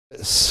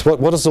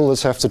What does all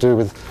this have to do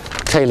with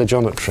Kahler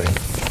geometry?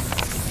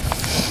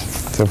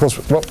 So of course,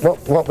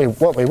 what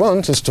we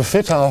want is to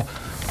fit our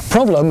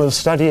problem of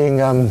studying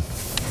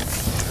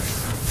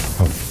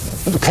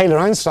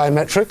Kahler-Einstein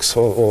metrics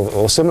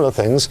or similar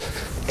things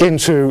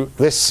into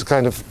this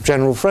kind of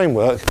general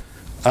framework,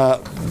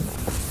 and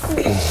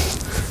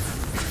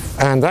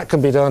that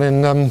can be done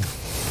in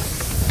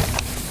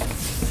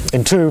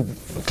two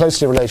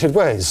closely related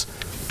ways.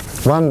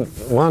 One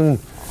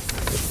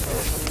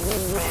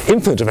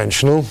infinite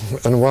dimensional,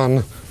 and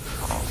one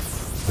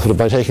sort of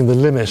by taking the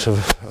limit of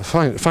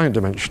finite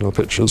dimensional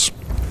pictures.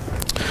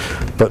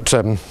 But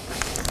so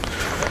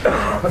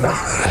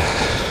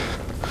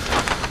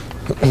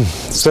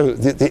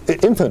the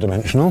infinite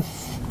dimensional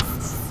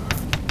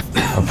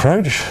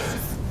approach,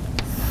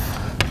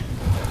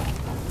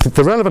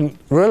 the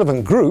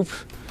relevant group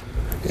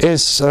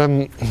is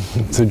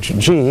the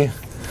G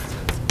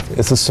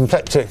is the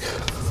symplectic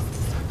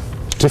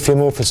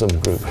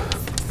diffeomorphism group.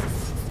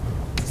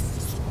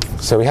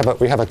 So we have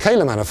a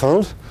Kahler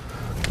manifold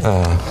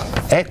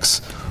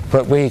X,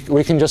 but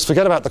we can just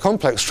forget about the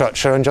complex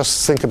structure and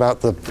just think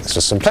about it's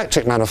a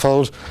symplectic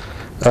manifold,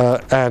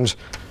 and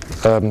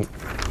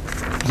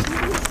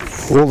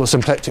all the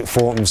symplectic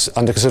forms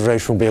under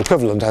consideration will be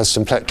equivalent as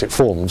symplectic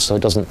forms, so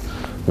it doesn't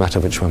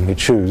matter which one we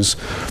choose.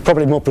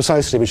 Probably more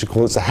precisely we should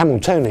call it the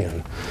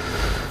Hamiltonian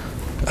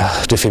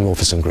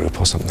diffeomorphism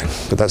group or something,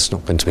 but that's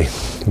not going to be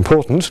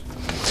important.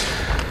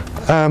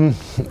 And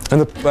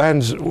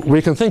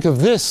we can think of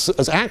this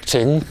as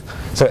acting,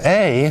 so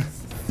A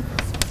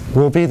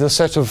will be the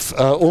set of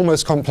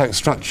almost complex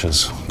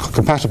structures,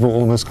 compatible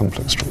almost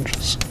complex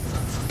structures.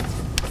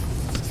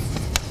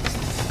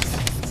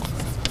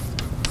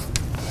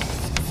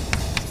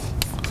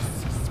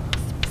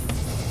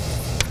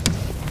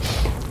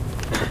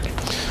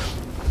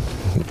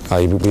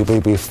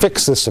 We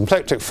fix this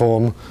symplectic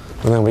form,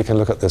 and then we can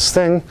look at this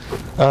thing,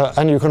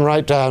 and you can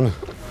write down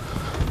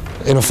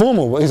in a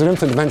formal way, these are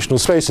infinite dimensional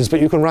spaces,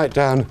 but you can write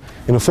down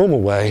in a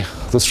formal way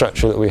the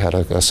structure that we had,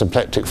 a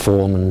symplectic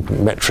form and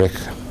metric,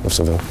 of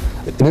sort of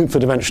an infinite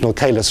dimensional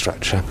Kahler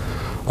structure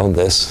on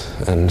this,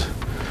 and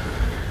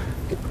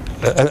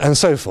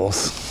so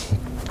forth.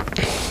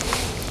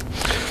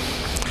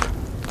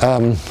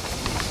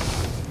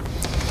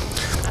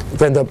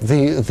 Then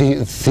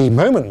the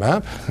moment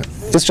map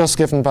is just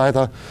given by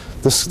the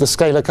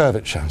scalar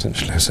curvature,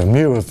 essentially. So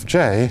mu of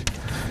J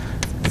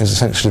is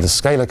essentially the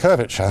scalar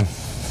curvature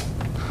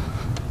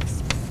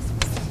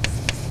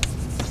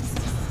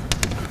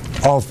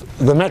of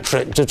the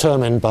metric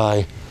determined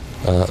by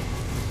a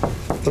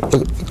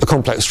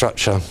complex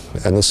structure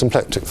and the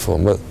symplectic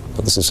form. But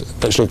this is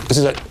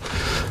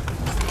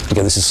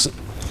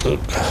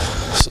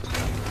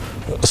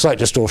a slight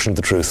distortion of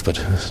the truth, but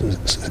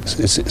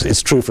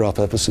it's true for our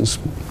purposes.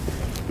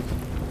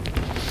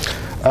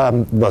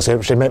 Well, so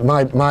actually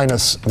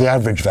minus the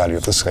average value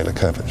of the scalar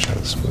curvature.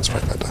 Let's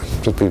write that down.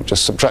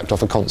 Just subtract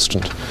off a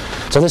constant.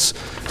 So this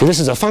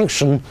is a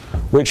function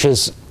which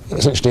is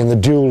essentially in the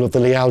dual of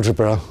the Lie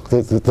algebra.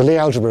 The Lie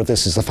algebra of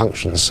this is the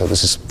functions, so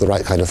this is the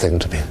right kind of thing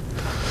to be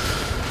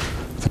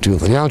the dual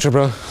of the Lie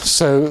algebra.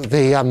 So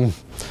the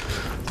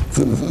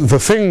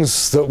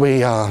things that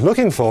we are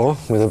looking for,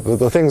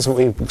 the things that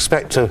we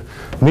expect to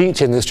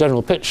meet in this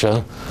general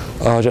picture,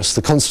 are just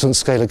the constant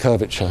scalar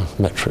curvature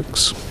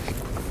metrics.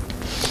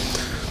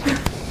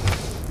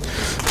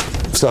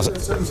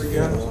 Sentence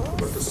again.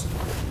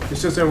 He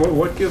says then,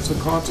 what gives the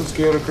constant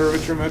scalar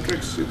curvature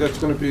metrics? That's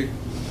going to be.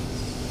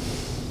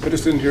 I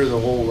just didn't hear the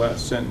whole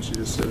last sentence you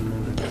just said a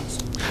minute ago.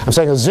 I'm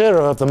saying a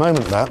zero of the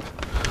moment map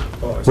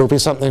will be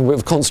something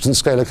with constant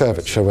scalar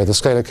curvature, where the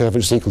scalar curvature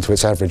is equal to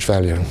its average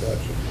value.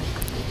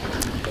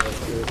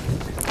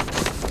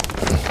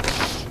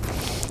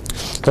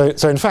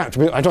 So in fact,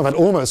 I talk about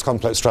almost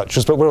complex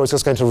structures, but we're always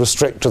just going to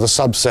restrict to the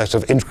subset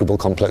of integrable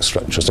complex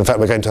structures. In fact,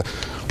 we're going to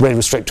really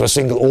restrict to a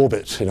single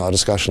orbit in our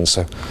discussions,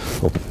 so,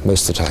 well,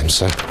 most of the time,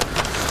 so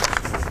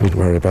we don't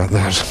worry about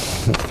that.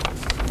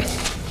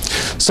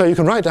 So you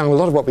can write down a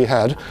lot of what we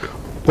had.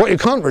 What you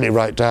can't really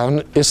write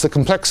down is the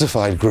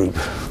complexified group,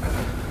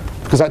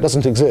 because that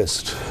doesn't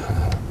exist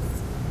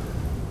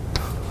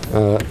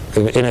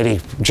in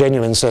any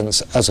genuine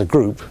sense as a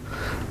group.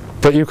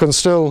 But you can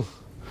still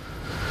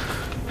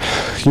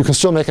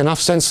make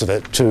enough sense of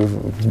it to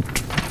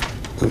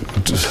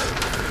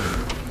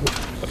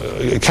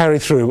carry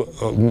through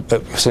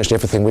essentially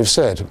everything we've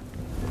said.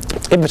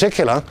 In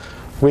particular,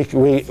 we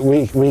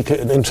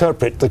can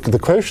interpret the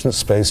quotient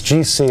space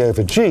GC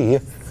over G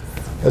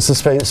as the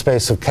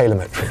space of Kahler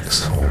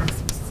metrics.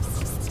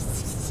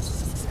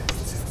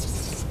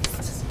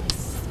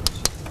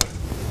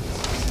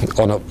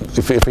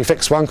 If we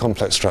fix one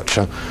complex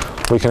structure,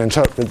 we can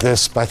interpret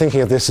this by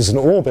thinking of this as an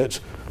orbit,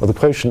 or the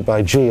quotient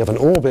by G of an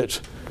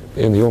orbit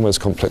in the almost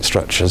complex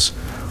structures.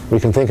 We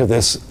can think of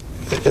this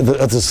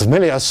as the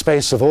familiar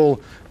space of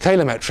all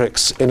Kahler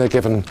metrics in a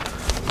given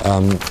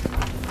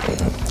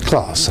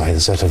class, i.e. the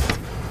set of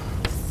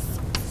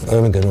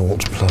omega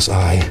naught plus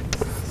I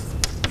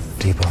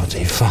d bar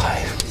d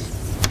phi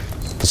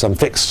for some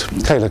fixed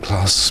Kahler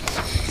class.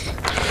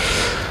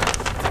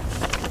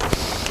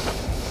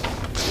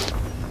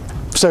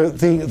 So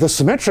the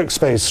symmetric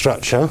space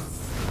structure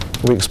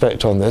we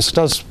expect on this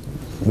does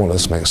more or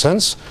less make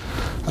sense.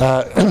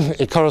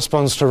 It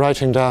corresponds to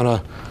writing down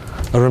a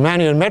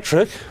Riemannian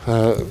metric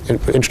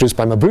introduced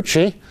by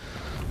Mabuchi,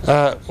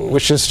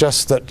 which is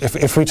just that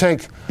if we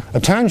take a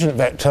tangent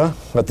vector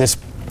at this,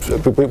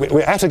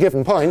 we're at a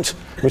given point,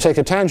 we take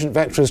a tangent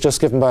vector as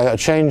just given by a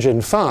change in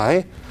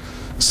phi.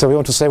 So we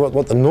want to say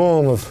what the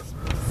norm of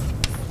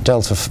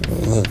delta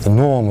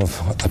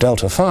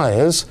phi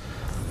is,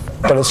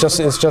 but it's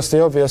just the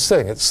obvious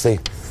thing. It's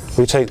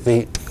we take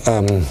the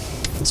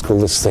let's call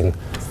this thing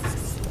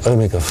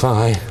omega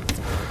phi.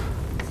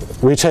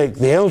 We take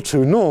the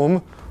L2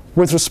 norm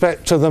with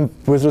respect to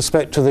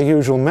the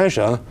usual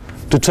measure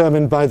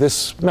determined by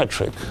this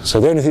metric. So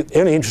the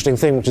only interesting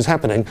thing which is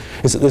happening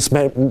is that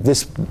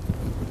this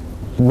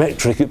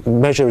metric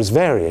measure is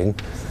varying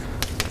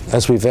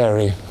as we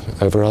vary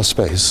over our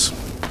space.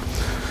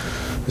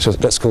 So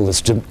let's call this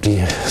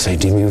say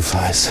d mu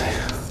phi.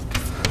 Say.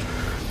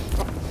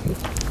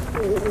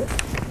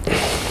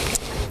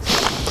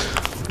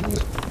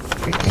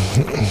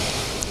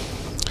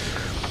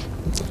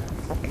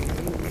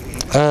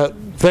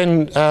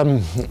 Then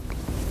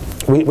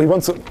we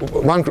want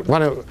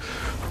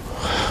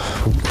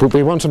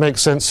to make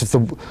sense of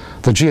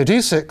the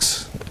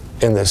geodesics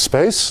in this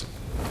space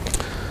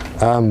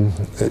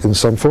in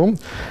some form,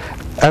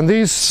 and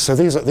these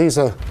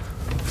are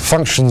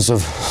functions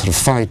of sort of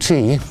phi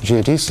t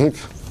geodesic.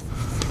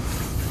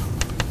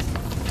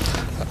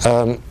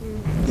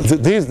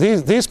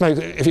 These make,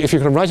 if you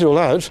can write it all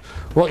out,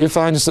 what you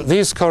find is that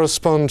these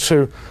correspond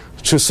to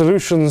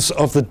solutions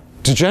of the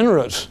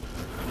degenerate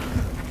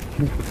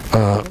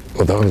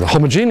or the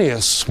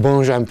homogeneous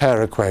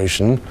Monge-Ampère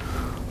equation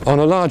on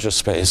a larger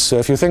space. So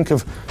if you think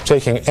of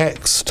taking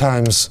x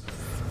times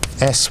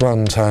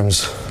S1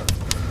 times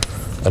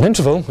an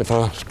interval, if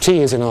our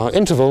t is in our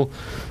interval,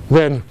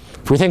 then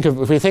if we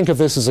think of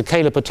this as a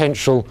Kahler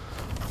potential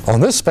on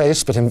this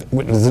space, but in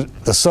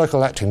the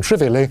circle acting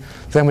trivially,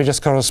 then we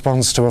just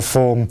corresponds to a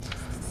form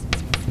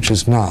which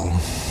is null.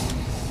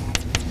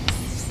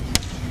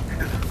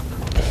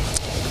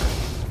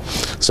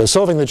 So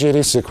solving the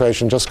geodesic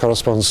equation just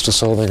corresponds to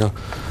solving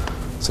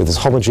this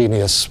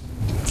homogeneous,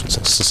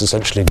 this is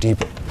essentially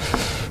deep.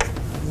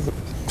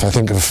 If I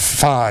think of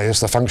phi as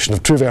the function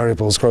of two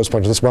variables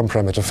corresponding to this one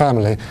parameter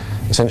family,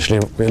 essentially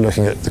we're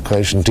looking at the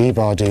equation d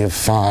bar d of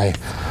phi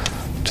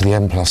to the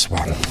n plus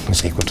 1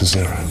 is equal to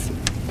 0.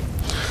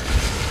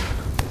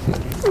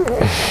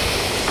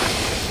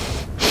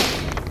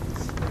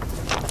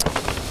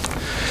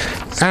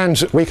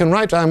 And we can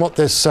write down what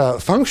this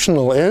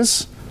functional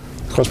is,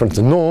 corresponding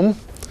to the norm.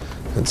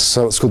 It's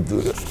called,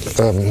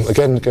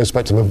 again, it goes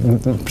back to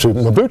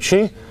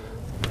Mabuchi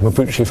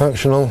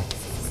functional.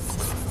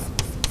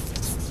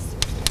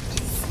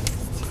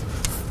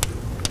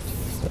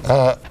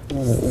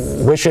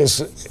 Which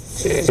is,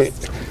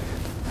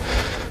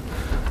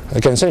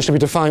 again, essentially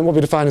what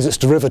we define as its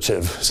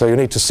derivative. So you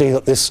need to see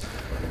that this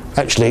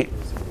actually,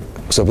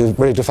 so we're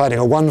really defining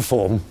a one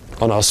form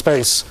on our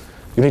space.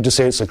 You need to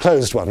see it's a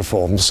closed one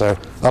form, so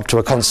up to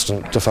a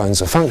constant defines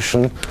a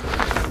function.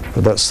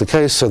 But that's the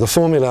case. So the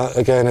formula,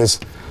 again, is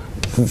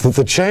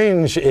the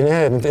change in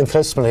n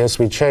infinitesimally as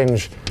we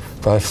change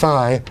by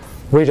phi.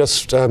 We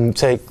just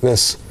take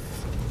this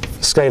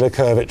scalar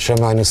curvature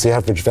minus the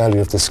average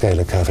value of the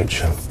scalar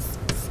curvature,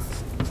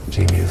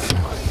 d mu phi.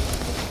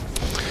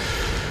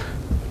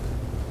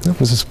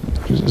 Does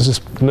this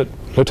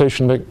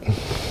notation make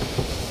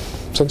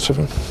sense to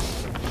everyone?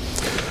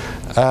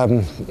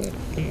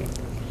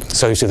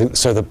 So you see,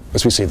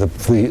 as we see, the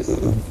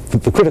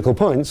critical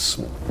points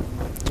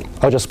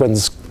are just when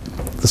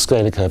the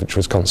scalar curvature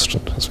is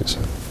constant, as we say.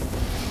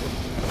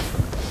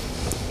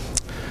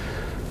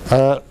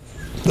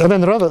 And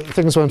then there are other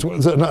things. Another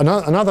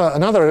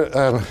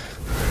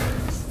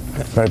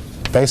very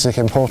basic,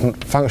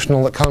 important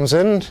functional that comes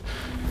in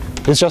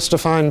is just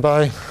defined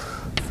by,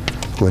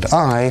 word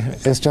I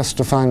is just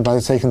defined by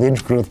taking the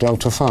integral of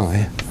delta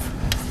phi,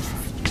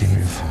 d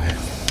mu phi.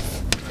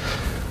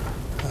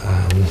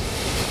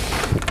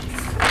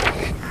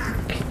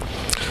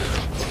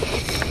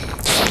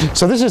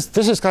 So this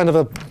is kind of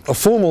a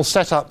formal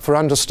setup for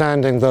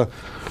understanding the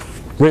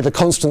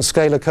constant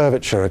scalar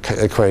curvature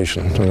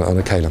equation on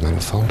a Kahler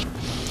manifold.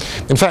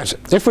 In fact,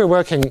 if we're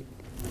working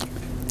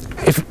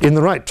in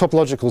the right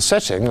topological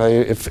setting,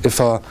 if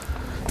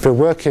we're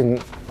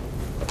working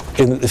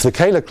if the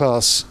Kahler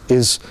class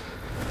is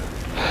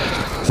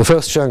the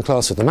first Chern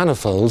class of the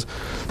manifold,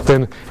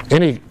 then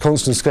any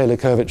constant scalar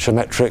curvature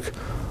metric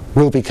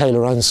will be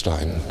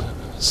Kahler-Einstein.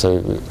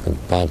 So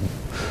by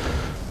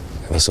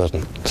a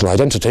certain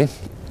identity.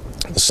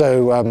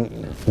 So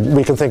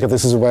we can think of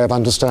this as a way of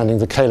understanding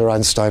the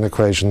Kahler-Einstein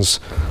equations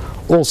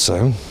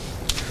also.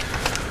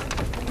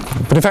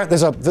 But in fact,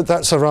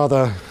 that's a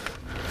rather...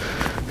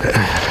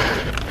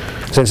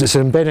 Since it's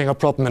embedding a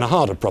problem in a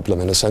harder problem,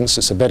 in a sense,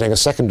 it's embedding a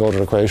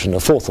second-order equation, a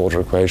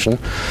fourth-order equation.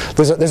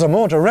 There's a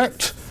more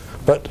direct,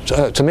 but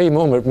to me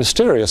more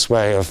mysterious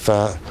way of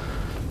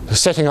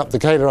setting up the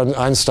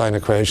Kahler-Einstein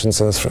equations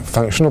in this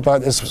functional,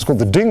 but it's called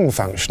the Ding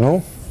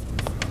functional.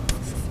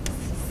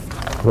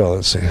 Well,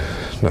 let's see.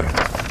 No.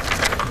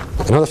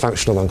 Another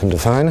functional one can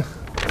define.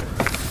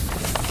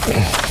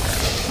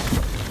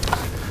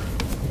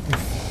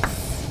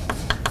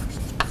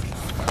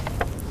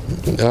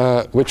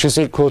 Which is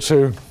equal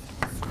to,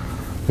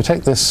 we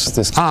take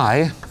this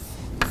I,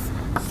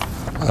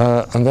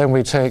 and then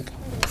we take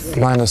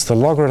minus the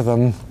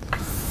logarithm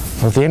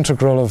of the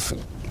integral of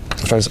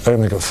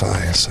omega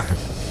phi, so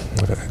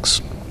of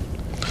x.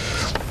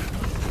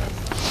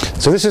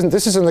 So this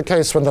is in the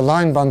case when the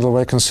line bundle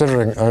we're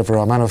considering over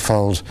our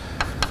manifold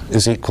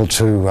is equal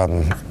to,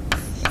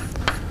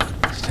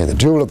 say, the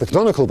dual of the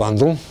canonical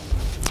bundle.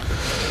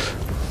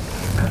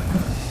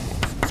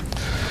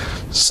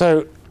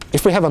 So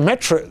if we have a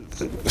metric,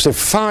 so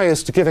phi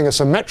is giving us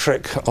a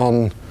metric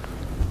on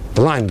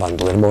the line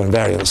bundle in a more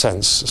invariant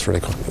sense. It's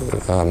really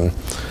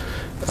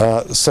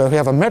so if we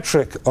have a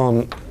metric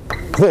on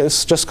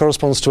this, just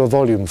corresponds to a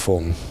volume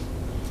form,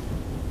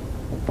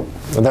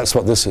 and that's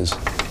what this is.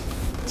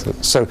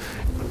 So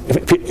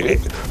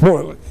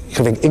more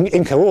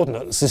in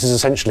coordinates, this is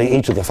essentially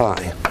e to the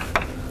phi,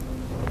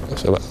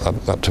 so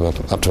up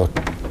to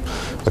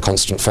a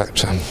constant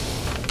factor.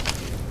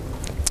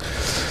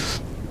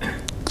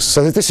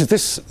 So this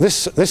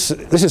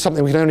is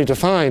something we can only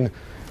define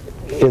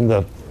in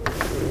the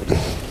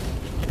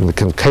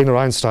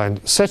Kahler-Einstein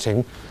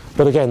setting,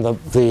 but again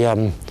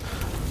the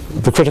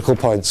critical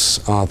points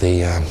are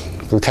the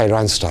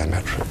Kahler-Einstein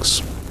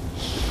metrics.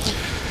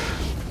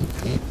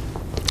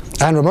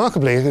 And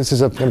remarkably, this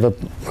is a kind of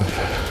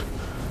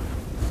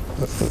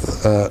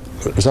a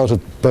result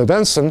of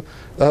Bo-Benson.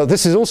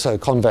 This is also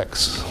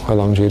convex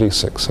along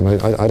GD6. I mean,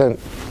 I don't,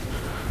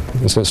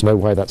 in a sense, know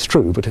why that's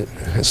true, but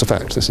it's a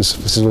fact. This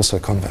is also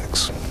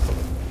convex.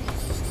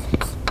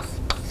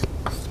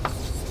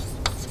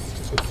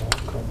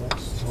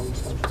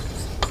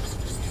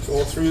 So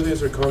all three of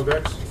these are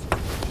convex.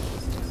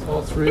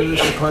 All three of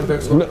these are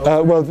convex.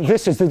 Well,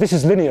 this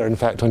is linear, in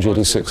fact, on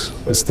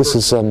GD6. This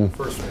is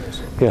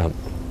yeah.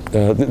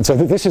 So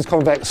this is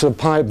convex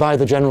by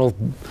the general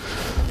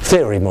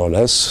theory, more or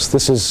less.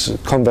 This is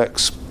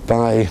convex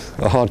by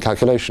a hard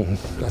calculation.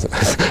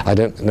 I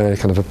don't know any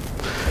kind of a...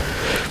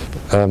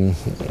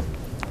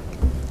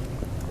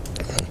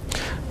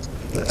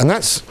 and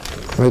that's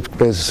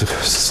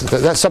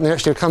something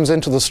actually that comes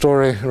into the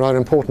story in a rather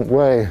important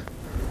way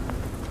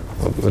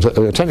at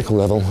a technical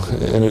level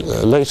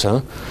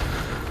later,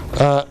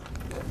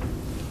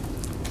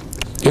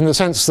 in the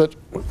sense that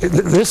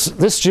this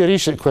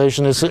geodesic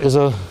equation is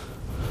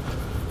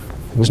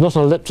not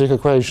an elliptic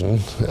equation.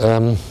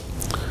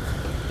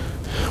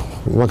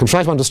 One can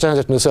try to understand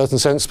it in a certain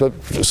sense, but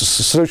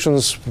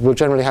solutions will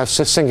generally have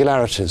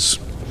singularities.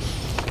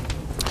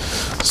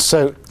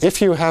 So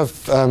if you have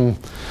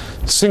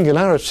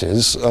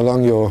singularities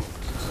along your,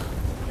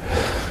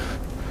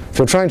 if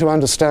you're trying to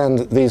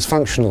understand these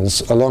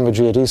functionals along a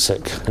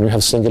geodesic and you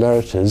have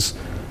singularities,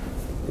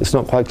 it's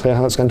not quite clear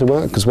how it's going to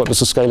work, because what does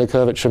the scalar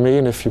curvature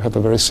mean if you have a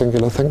very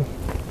singular thing?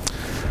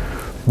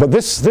 But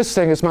this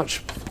thing is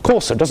much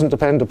coarser. It doesn't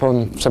depend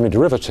upon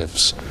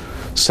semi-derivatives.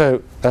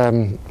 So, I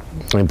mean,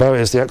 Bo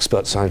is the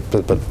expert side,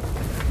 but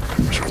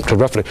to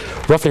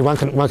roughly one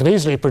can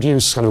easily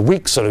produce kind of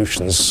weak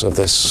solutions of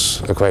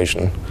this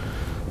equation.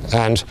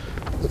 And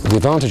the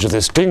advantage of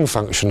this Ding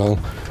functional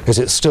is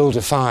it's still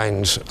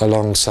defined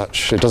along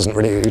such, you don't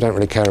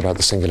really care about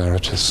the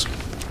singularities.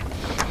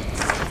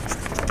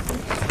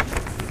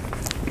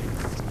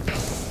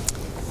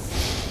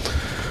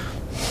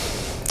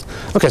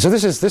 Okay, so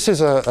this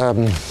is a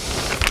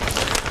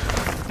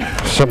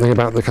something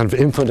about the kind of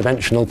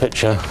infinite-dimensional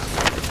picture,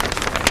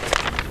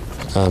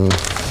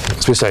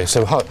 as we say.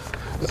 So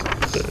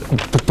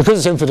because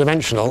it's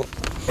infinite-dimensional,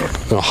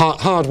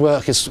 hard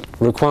work is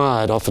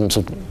required often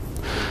to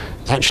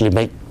actually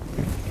make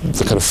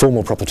the kind of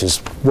formal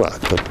properties work,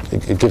 but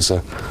it gives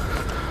a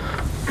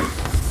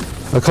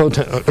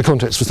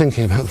context for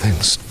thinking about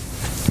things.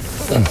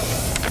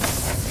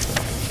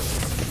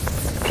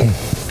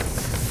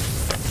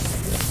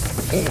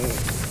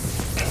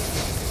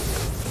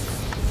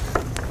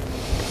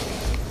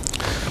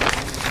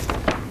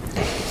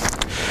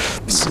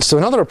 So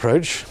another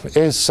approach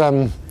is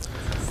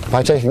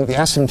by taking the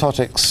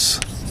asymptotics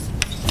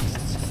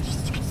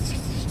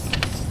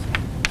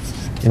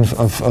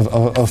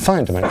of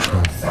finite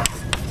dimensional.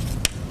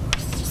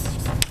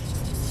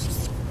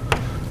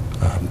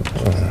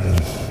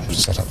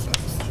 Set up.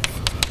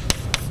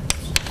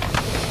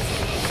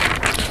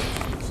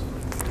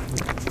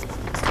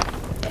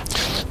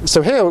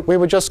 So here we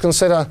would just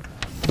consider,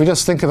 we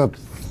just think of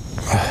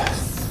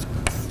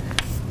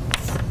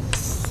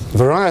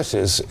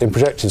varieties in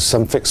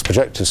some fixed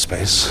projective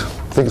space.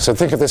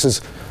 Think of this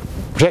as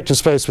projective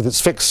space with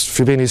its fixed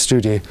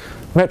Fubini-Studi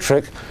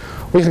metric.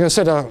 We can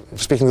consider,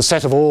 speaking the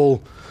set of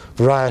all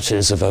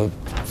varieties of a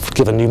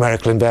given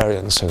numerical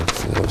invariance. So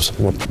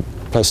more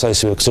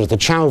precisely, we consider the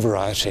Chow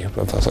variety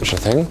of such a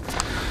thing.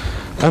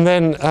 And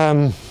then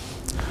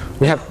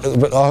we have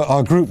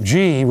our group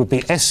G would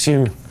be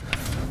SU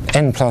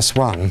n plus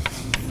 1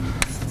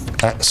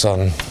 acts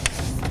on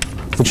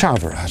the Chow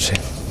variety.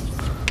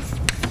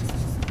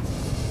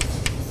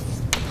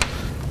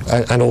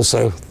 And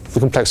also the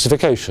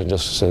complexification,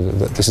 just so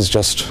that this is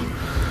just...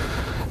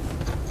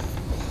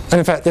 And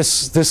in fact,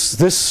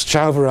 this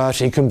Chow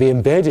variety can be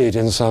embedded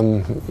in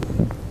some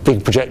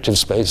big projective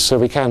space, so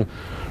we can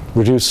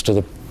reduce to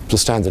the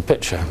standard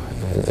picture,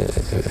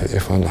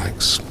 if one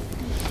likes,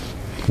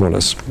 more or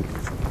less.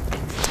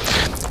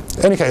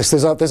 In any case,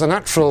 there's a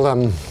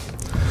natural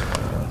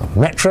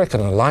metric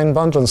and a line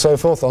bundle and so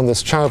forth on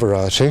this Chow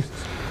variety,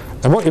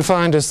 and what you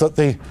find is that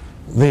the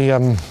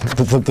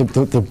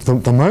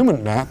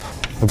moment map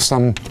of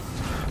some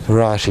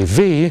variety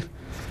V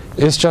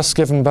is just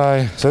given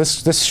by, so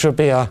this should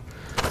be a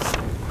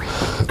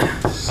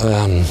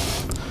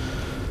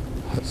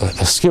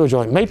skewer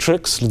joint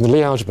matrix, and the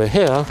Lie algebra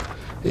here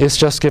is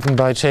just given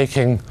by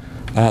taking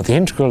the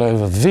integral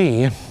over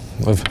V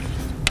of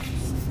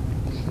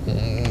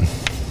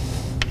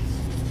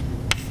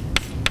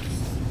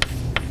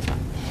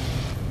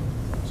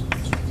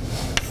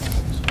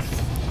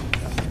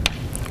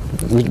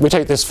we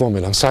take this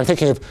formula. So I'm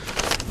thinking of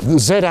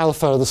Z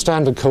alpha, the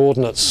standard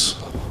coordinates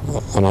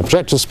on our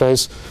projective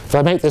space. If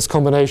I make this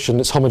combination,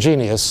 it's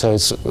homogeneous, so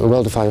it's a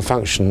well-defined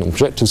function in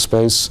projective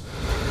space.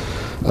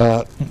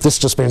 This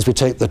just means we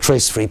take the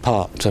trace-free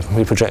part,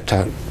 we project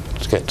out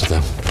to get to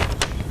the...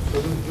 So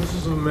this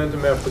is the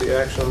momentum map for the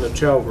action on the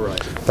Chow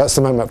variety. That's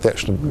the moment map for the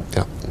action,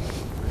 yeah.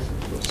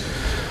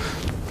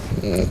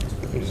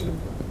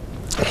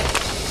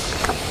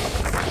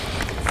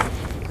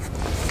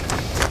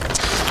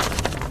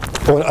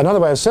 Well, another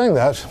way of saying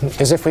that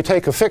is if we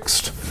take a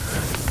fixed,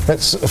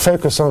 let's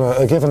focus on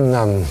a given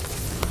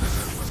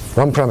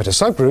one-parameter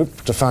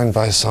subgroup defined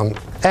by some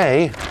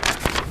A,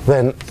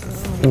 then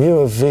mu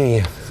of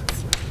V,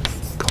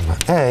 comma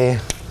A,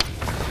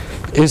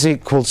 is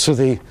equal to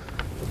the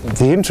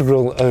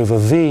integral over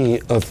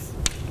V of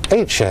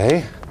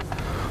HA,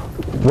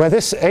 where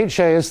this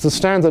HA is the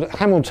standard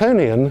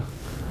Hamiltonian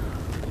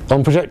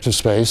on projective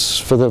space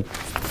for the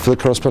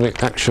corresponding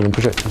action in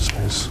projective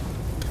space.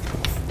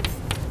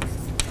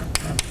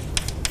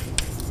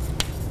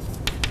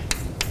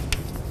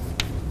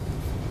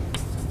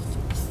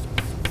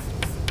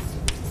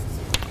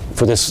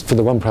 For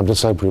the one-parameter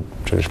subgroup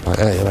judged by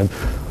A, and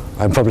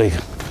I'm probably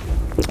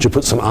should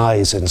put some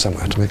I's in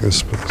somewhere to make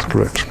this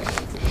correct.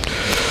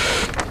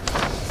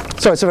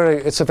 So it's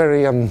a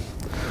very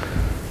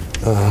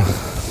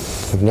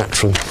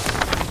natural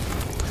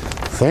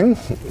thing.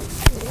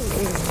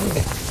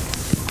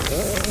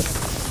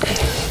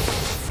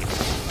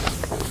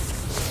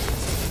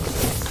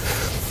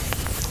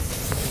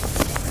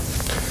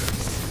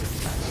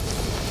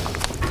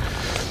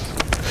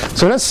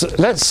 So let's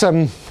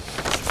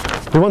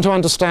we want to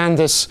understand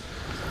this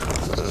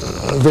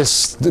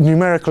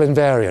numerical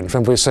invariant.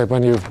 Remember, we said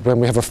when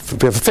we have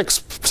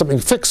something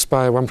fixed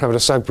by a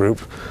one-parameter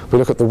subgroup, we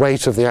look at the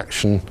weight of the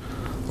action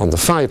on the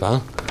fiber.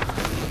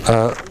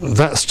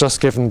 That's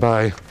just given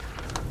by,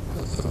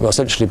 well,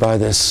 essentially by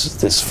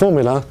this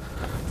formula.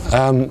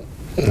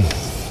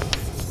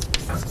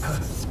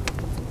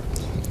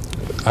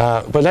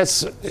 But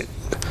let's.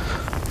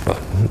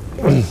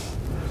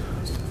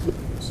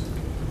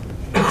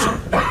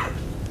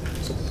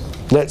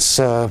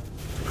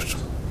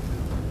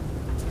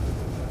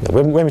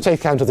 When we take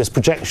account of this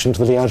projection to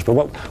the Lie algebra,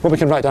 what we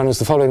can write down is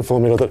the following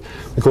formula that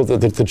we call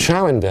the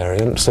Chow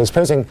invariant. So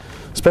supposing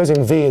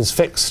V is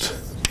fixed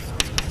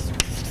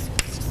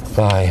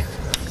by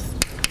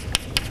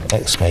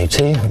x by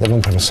t, the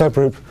one-parameter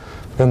subgroup,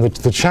 then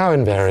the Chow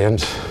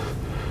invariant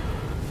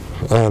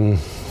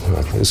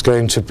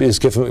is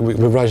given. We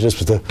write it as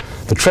the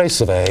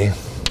trace of A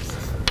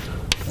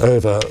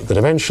over the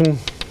dimension,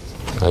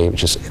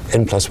 which is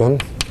n plus 1.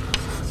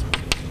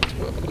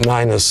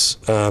 Minus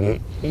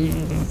 1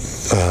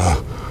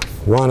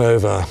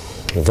 over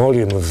the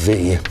volume of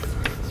V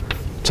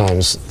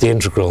times the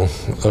integral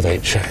of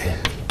HA.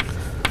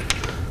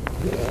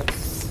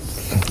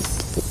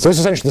 So this is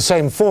essentially the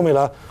same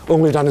formula. All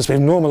we've done is we've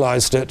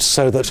normalized it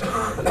so that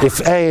if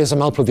A is a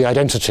multiple of the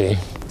identity,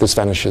 this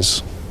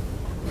vanishes.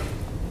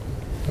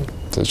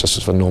 So it's just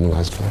sort of a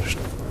normalized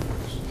version.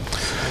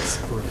 That's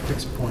for a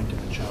fixed point in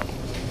the Chow.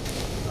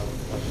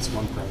 It's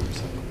 1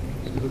 parameter.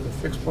 With a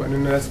fixed point,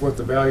 and that's what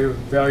the value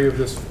of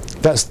this.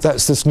 That's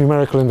this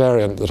numerical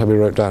invariant that we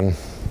wrote down.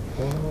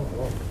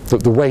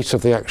 The weight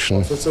of the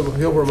action. So it's a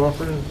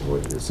Hilbert-Mumford.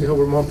 Is the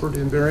Hilbert-Mumford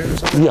invariant or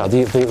something? Yeah,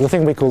 the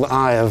thing we call the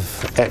I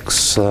of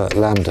x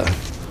lambda,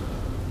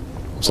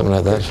 something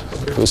like that.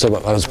 Okay. So we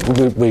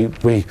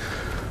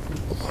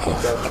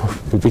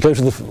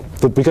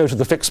go to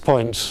the fixed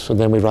point, and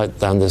then we write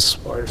down this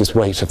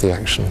weight of the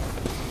action.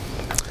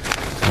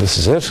 And this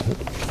is it.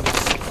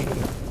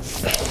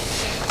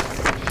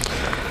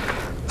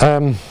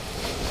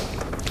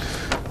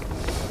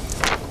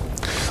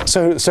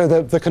 So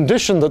the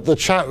condition that the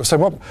Chow, so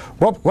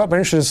what we're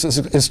interested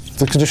in is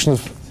the condition of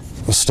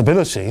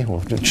stability,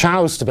 or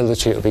Chow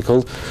stability it would be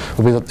called,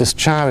 would be that this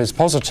Chow is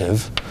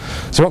positive.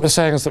 So what we're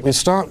saying is that we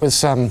start with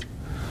some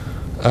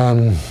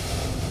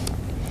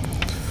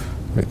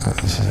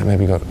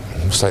maybe got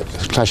a slight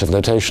clash of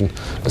notation.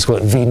 Let's call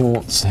it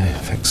V0, say,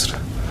 fixed.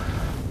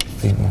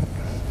 V0.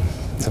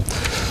 So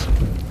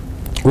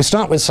we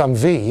start with some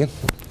V.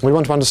 We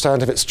want to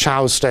understand if it's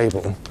Chow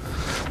stable.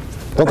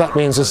 What that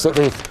means is that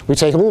we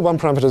take all any one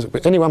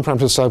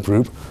parameter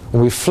subgroup,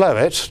 and we flow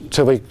it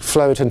till we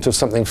flow it into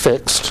something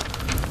fixed.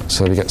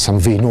 So we get some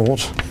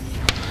V0.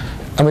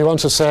 And we want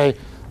to say,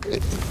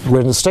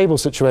 we're in a stable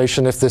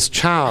situation if this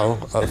Chow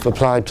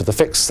applied to the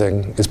fixed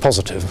thing is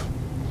positive.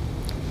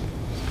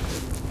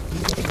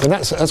 And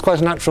that's quite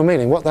a natural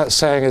meaning. What that's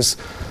saying is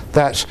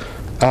that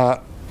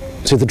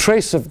so the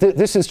trace of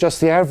this is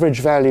just the average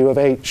value of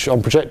H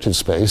on projective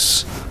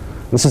space.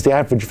 This is the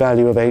average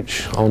value of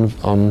H on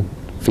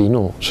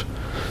V0.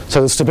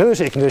 So the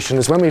stability condition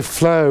is when we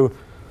flow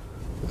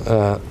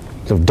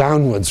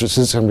downwards, which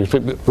is when we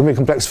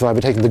complexify,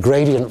 we're taking the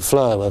gradient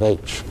flow of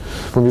H.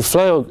 When we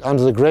flow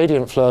under the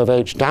gradient flow of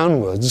H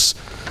downwards,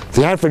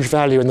 the average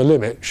value in the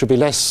limit should be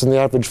less than the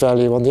average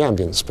value on the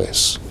ambient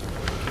space.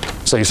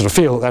 So you sort of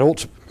feel that ought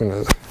to,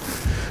 you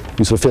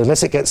sort of feel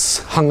unless it gets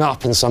hung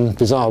up in some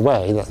bizarre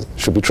way, that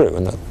should be true,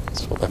 and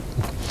that's what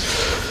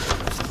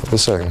we're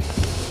saying.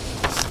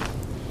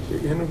 The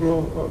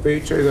integral of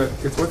H,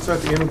 what's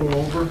that the integral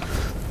over?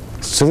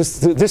 So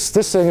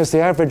this thing is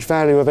the average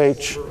value of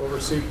H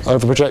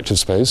over projective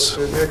space.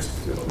 The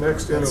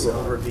next integral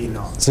over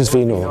V0. This is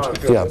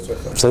V0, yeah.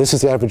 So this is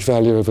the average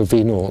value over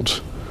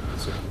V0.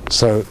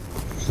 So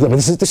I mean,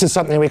 this is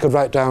something we could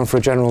write down for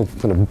a general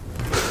kind of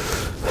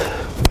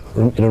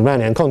in a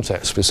Riemannian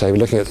context. We say we're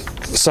looking at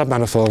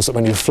submanifolds that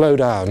when you flow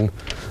down,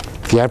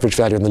 the average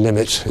value in the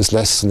limit is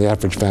less than the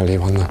average value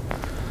on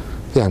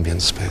the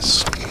ambient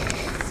space.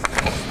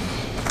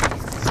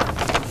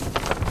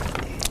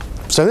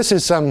 So this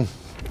is a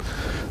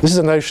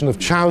notion of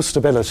Chow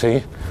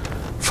stability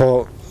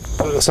for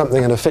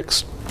something in a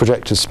fixed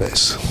projective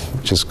space,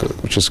 which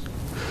is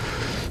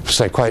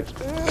say quite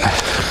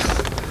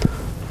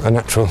a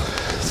natural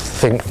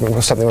thing,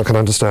 something one can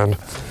understand.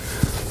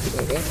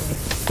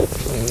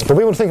 But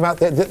we want to think about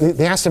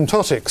the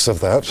asymptotics of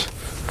that.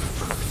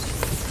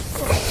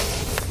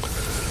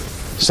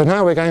 So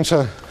now we're going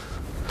to,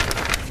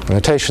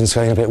 notation's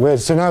going a bit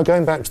weird, so now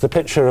going back to the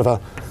picture of an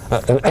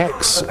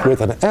X with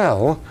an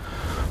L,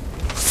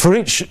 for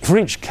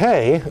each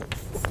K,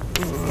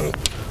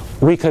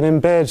 we can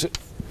embed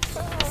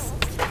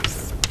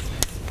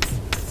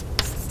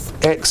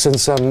X in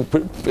some,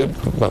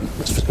 well,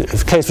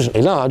 if K is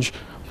sufficiently large,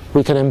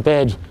 we can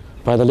embed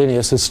by the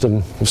linear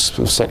system of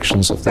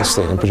sections of this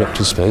thing in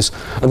projective space,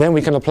 and then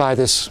we can apply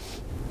this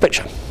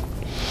picture.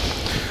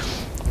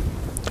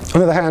 On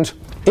the other hand,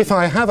 if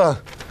I have a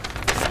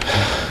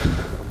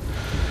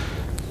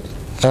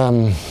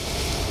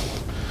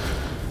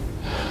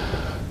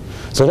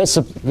so let's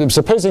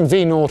supposing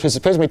V0 is,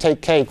 supposing we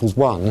take K equals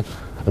 1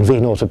 and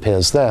V0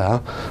 appears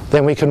there,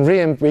 then we can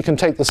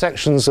take the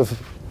sections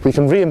of, we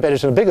can re-embed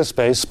it in a bigger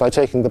space by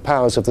taking the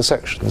powers of the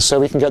sections. So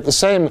we can get the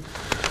same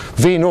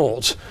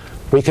V0,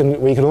 we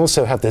can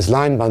also have this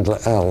line bundle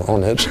L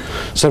on it.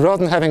 So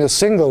rather than having a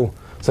single,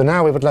 so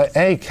now we would like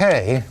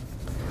AK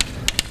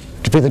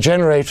to be the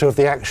generator of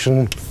the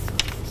action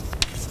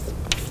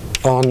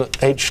on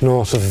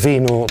H0 of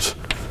V0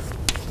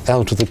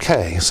 L to the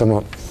K,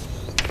 somewhat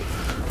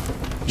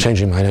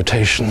changing my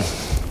notation.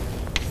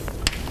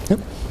 Yep.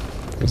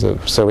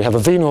 So we have a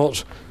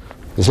V0,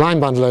 this line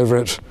bundle over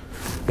it.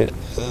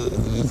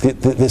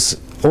 This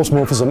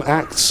automorphism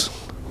acts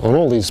on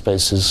all these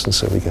spaces, and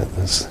so we get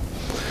this.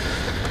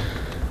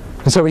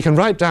 And so we can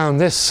write down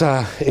this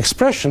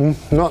expression,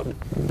 not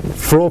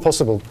for all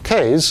possible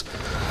K's.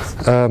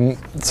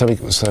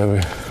 So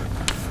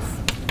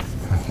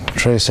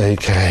trace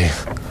AK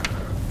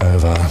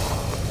over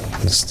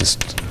this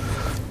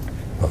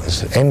what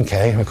is it, NK,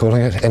 we're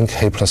calling it,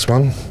 NK plus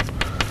 1,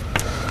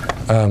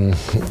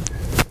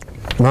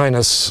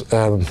 minus,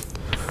 well,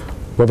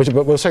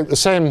 we'll take the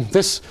same,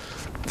 this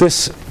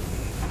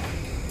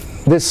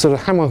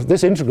sort of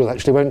this integral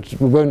actually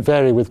won't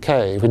vary with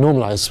K. If we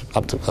normalize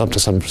up to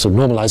some sort of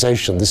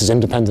normalization, this is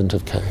independent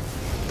of K.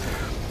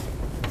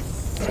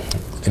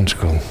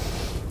 Integral.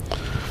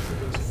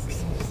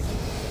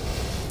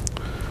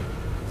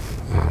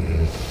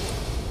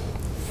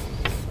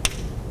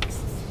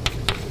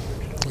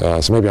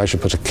 So maybe I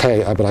should put a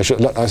K, but I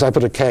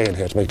put a K in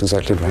here to make it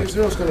exactly right.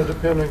 V0 is going to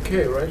depend on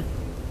K, right?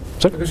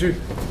 Sorry? Because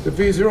the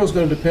V0 is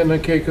going to depend on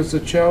K because the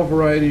Chow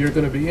variety you're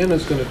going to be in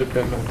is going to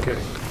depend on K.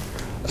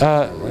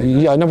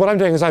 Yeah, no, what I'm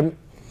doing is I'm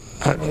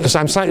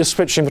slightly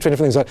switching between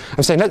different things.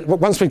 I'm saying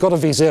once we've got a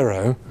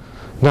V0,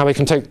 now we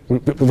can take,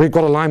 we've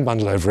got a line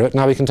bundle over it,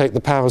 now we can take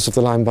the powers of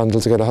the line bundle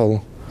to get a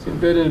whole. So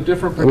embed in a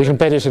different we can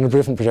embed it in a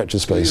different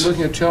projective space. So you're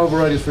looking at Chow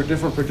varieties for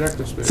different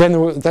projective spaces. Then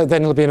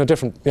it'll be in a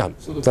different, yeah,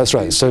 so that's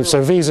right. So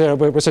V0,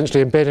 we're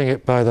essentially embedding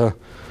it by the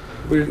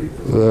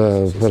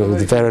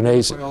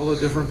Veronese. All the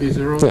different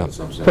V0s. Yeah,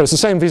 but it's the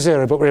same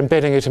V0, but we're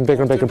embedding it in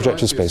bigger and bigger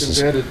projective spaces.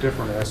 It's embedded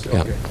different, I see.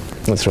 Yeah, Okay.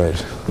 that's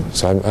right.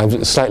 So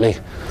I'm slightly,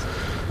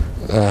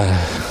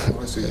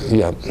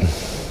 yeah.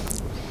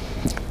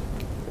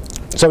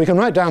 So we can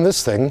write down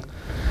this thing.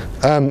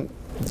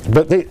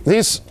 but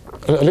these,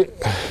 at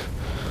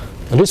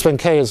least when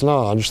k is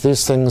large,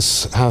 these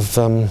things have,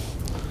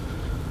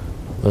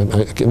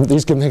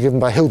 these are given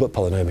by Hilbert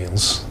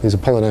polynomials. These are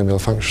polynomial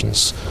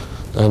functions.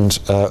 And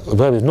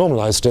where we've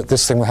normalized it,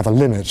 this thing will have a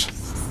limit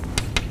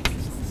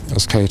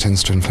as k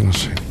tends to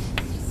infinity,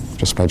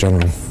 just by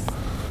general.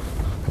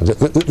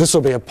 This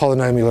will be a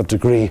polynomial of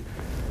degree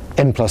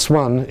n plus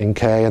 1 in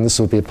k, and this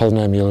will be a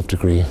polynomial of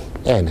degree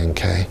n in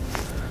k.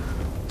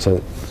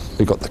 So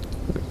we got the,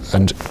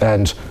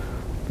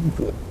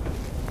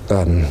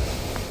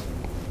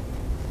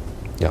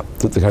 yeah,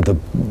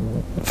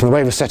 from the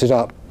way we set it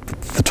up,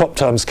 the top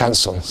terms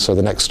cancel, so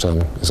the next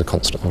term is a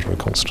constant, ordinary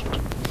constant.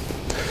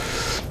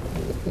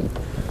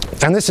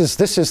 And this is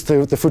the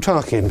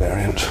Futaki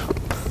invariant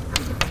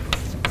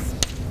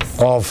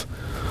of,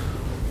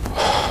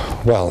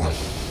 well,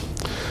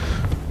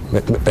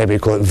 maybe we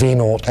call it V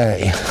naught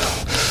A,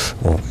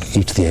 or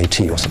e to the AT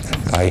or something.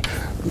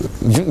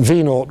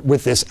 V naught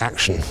with this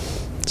action,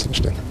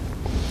 essentially.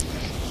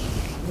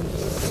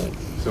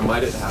 So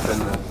might it happen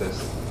that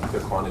the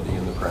quantity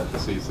in the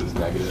parentheses is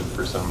negative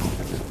for some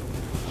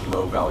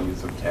low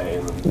values of k,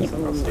 and then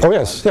somehow stabilize? Oh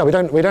yes, yeah. We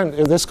don't.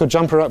 This could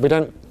jump her up. We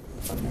don't.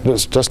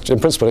 It's just in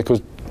principle it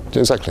could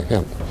exactly.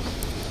 Yeah.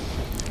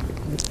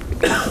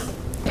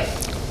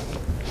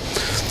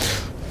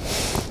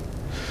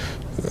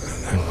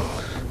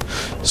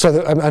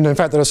 So, and in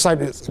fact, there are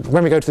slightly,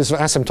 when we go to this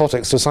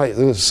asymptotics,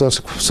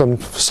 there's some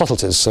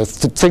subtleties. So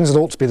things that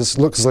ought to be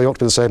look as they ought to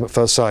be the same at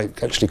first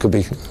sight actually could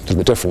be a little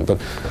bit different. But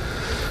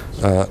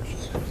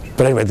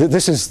anyway,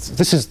 this is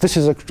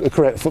a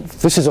correct.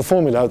 This is a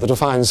formula that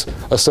defines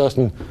a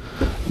certain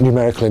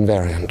numerical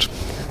invariant,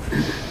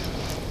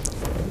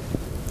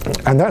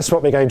 and that's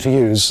what we're going to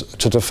use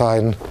to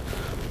define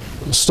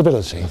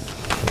stability.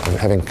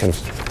 Having kind of,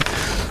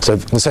 so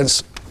in a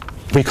sense,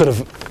 we could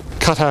have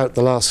cut out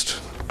the last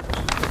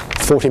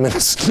 40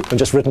 minutes and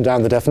just written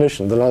down the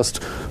definition. The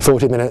last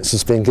 40 minutes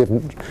has been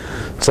given,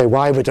 say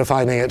why we're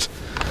defining it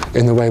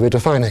in the way we're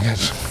defining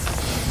it.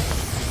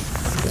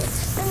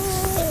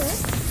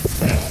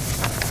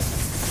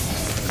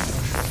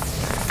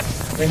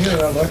 We need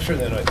another lecture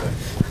then, I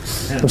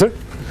think. Sorry?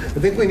 I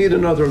think we need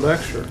another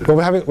lecture. Well,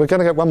 we're going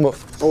to get one more.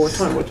 Oh, what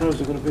time? What time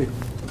is it going to be?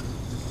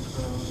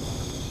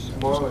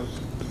 Tomorrow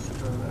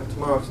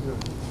afternoon.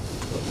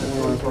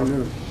 Tomorrow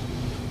afternoon.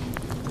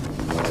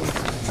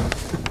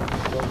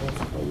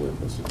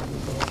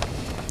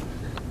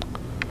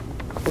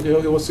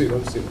 Okay, we'll see.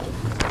 Let's see.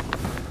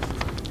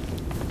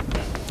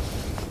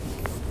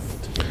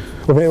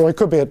 Well, it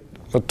could be at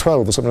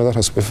 12 or something like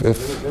that.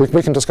 If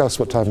we can discuss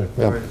what time.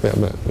 Yeah,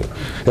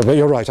 but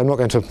you're right. I'm not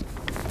going to.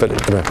 But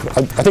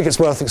I think it's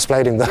worth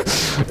explaining that,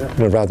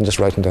 rather than just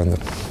writing down the.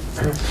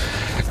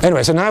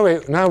 Anyway, so now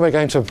we're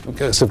going to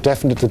get sort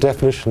of the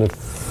definition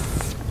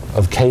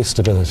of K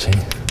stability.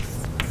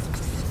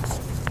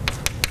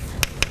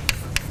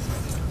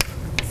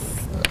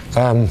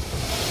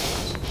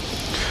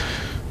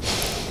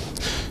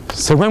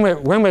 So when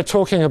we're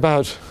talking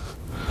about,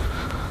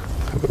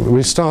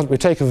 we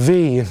take a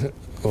V,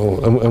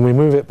 and we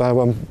move it by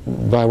one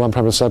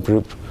parameter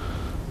subgroup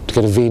to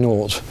get a V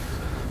naught.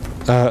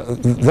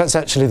 That's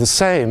actually the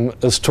same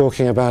as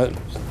talking about.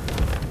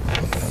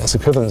 That's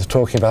equivalent to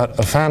talking about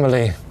a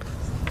family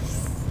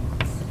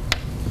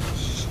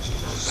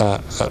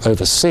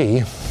over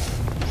C,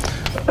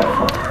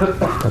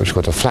 which is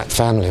called a flat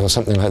family or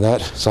something like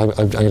that. So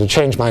I'm going to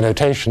change my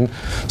notation.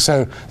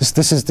 So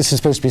this is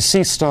supposed to be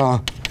C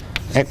star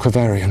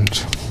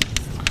equivariant.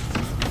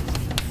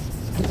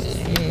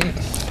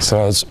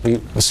 So as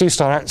the C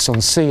star acts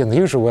on C in the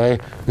usual way,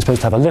 we're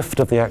supposed to have a lift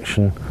of the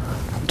action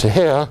to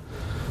here.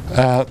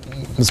 We're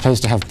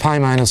supposed to have pi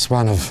minus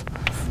 1 of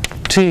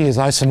t is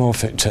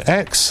isomorphic to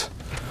x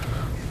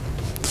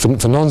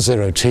for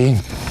non-zero t.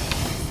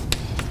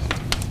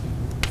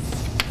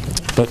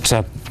 But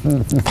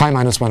pi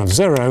minus 1 of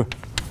 0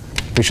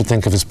 we should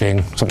think of as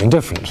being something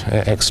different,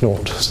 x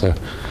naught. So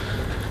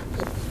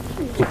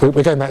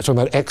we're going back to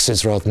talking about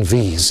x's rather than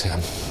v's,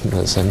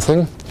 the same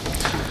thing.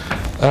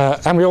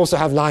 And we also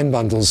have line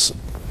bundles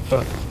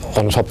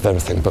on top of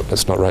everything, but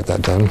let's not write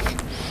that down.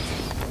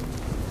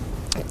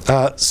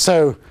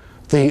 So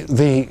the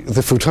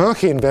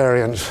Futaki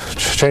invariant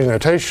change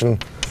notation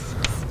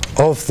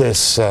of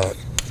this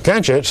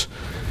gadget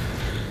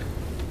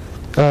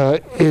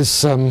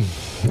is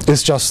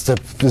just the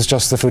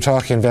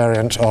Futaki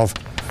invariant of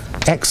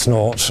x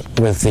naught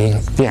with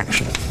the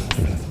action.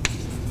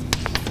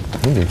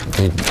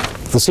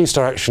 The C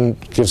star action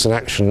gives an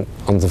action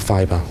on the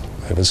fiber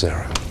over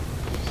 0.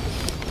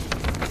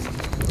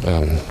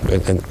 And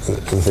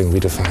the thing we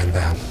define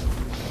there.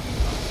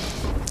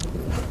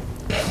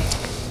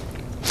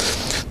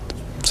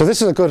 So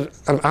this is a good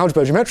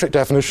algebra geometric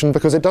definition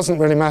because it doesn't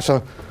really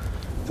matter.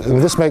 I mean,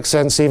 this makes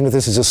sense even if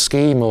this is a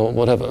scheme or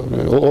whatever.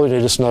 All you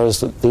just know is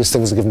that these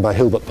things are given by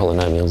Hilbert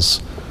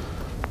polynomials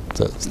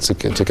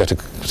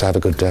to have a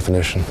good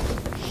definition.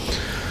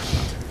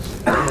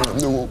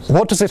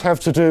 What does it have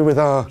to do with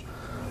our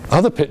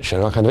other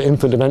picture, our kind of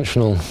infinite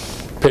dimensional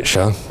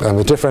picture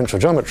with differential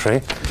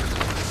geometry?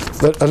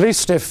 at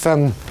least if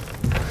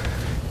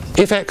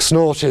x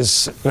naught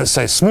is, let's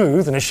say,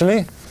 smooth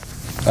initially,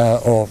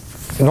 or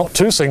not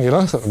too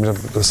singular,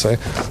 let's say,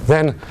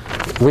 then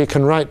we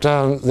can write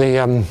down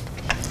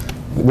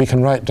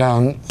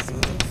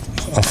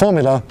a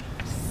formula.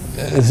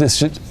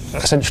 This is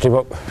essentially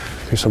what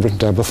we've written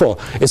down before.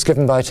 It's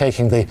given by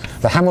taking the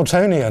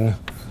Hamiltonian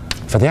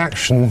for the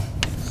action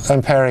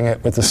and pairing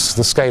it with the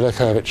scalar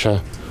curvature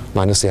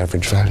minus the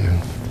average value.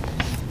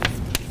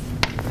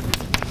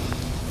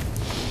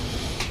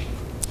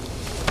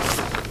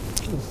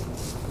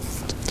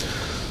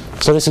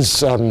 So this is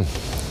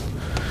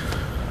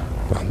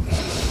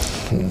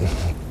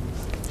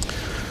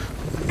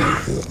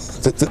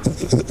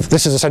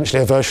this is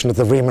essentially a version of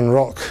the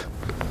Riemann-Roch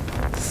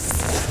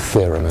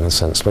theorem in a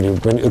sense.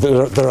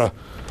 There are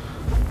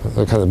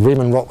kind of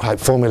Riemann-Roch type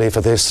formulae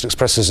for this. It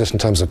expresses it in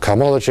terms of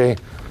cohomology.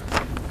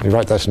 You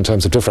write that in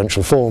terms of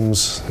differential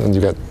forms, and you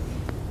get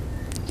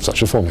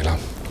such a formula.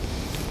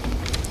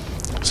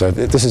 So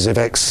this is if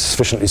x is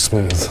sufficiently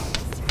smooth.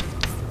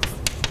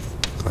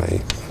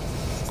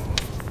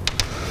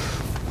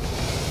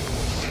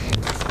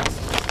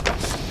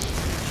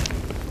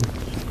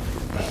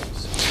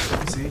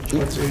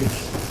 What's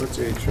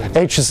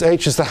H?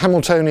 H is the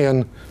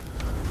Hamiltonian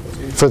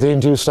for the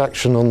induced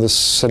action on this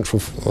central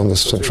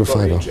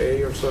fiber.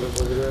 HA or sort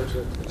of over there?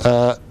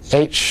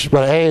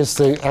 Well, A is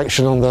the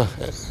action on the.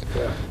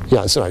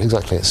 Yeah, it's right,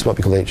 exactly. It's what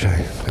we call HA. Yeah.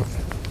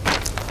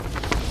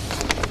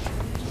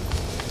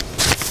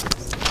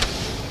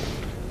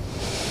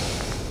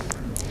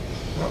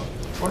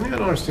 One thing I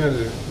don't understand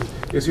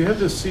is you have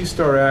this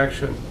C-star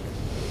action,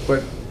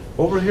 but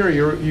over here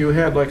you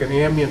had like an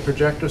ambient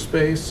projector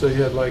space, so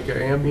you had like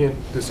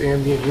this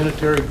ambient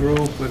unitary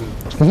group,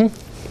 and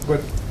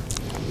but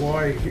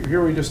why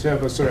here we just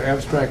have a sort of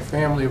abstract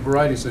family of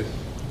varieties. Do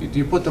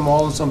you put them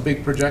all in some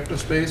big projector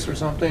space or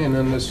something, and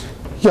then this?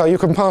 Yeah, you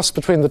can pass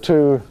between the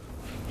two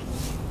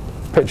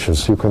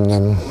pictures. You can,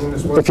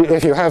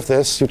 if you have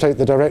this, you take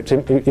the direct.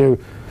 You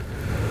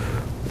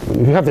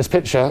have this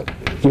picture.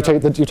 You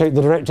take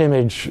the direct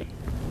image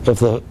of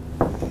the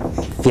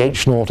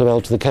H naught of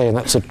L to the K, and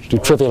that's you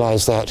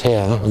trivialize that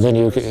here, and then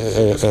you put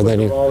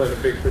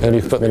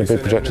them in a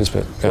big projector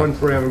space. One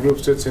parameter group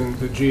sits in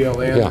the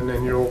GLN, and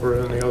then you're over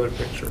in the other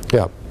picture.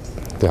 Yeah,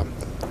 yeah.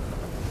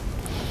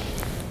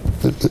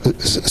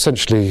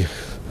 Essentially,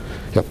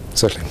 yeah,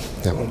 certainly.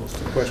 Yeah.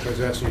 Almost the question I was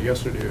asking you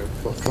yesterday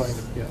about trying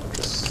to,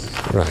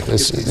 right. Get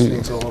these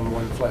things all in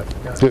one flat.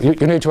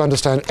 You need to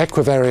understand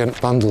equivariant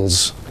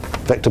bundles,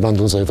 vector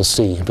bundles over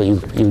C, but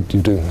you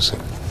do.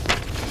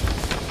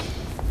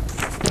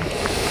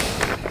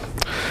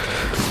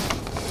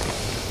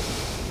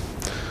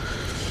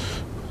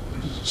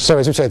 So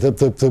as we say,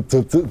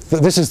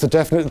 this is the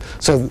definite.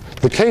 So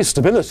the K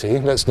stability.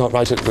 Let's not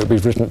write it.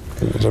 We've written.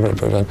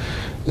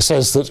 It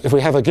says that if we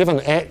have a given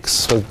X,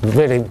 so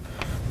really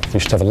we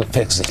should have a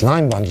fixed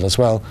line bundle as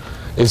well,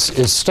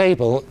 is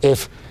stable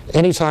if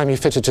any time you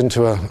fit it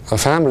into a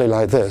family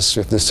like this,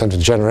 with this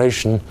centered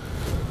generation,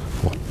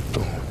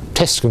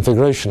 test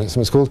configuration,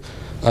 it's called.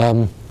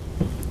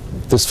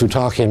 This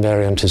Futaki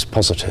invariant is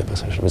positive,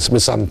 essentially,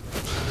 with some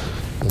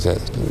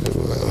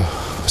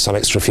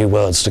extra few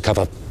words to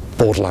cover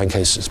borderline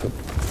cases, but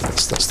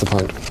that's the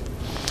point.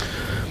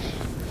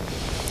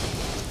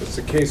 It's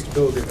the K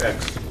stability of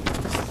X.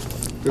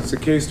 It's the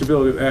K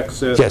stability of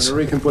X. Yes.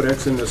 Whenever you can put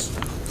X in this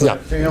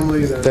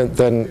family,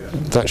 then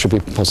that should be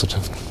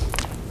positive.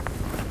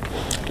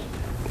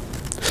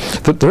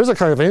 There is a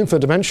kind of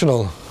infinite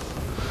dimensional,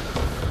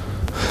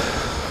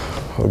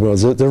 well,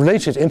 the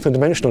related infinite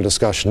dimensional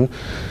discussion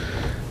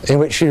in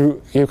which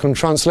you can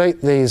translate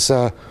these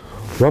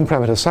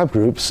one-parameter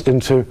subgroups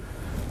into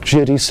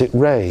geodesic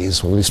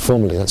rays, or at least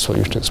formally that's what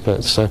you should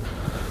expect. So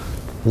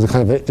there's a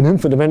kind of an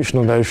infinite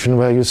dimensional notion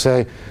where you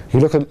say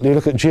you look at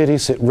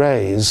geodesic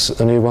rays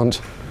and you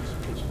want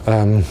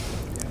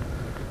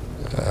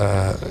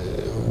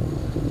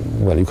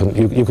well, you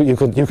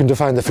can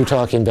define the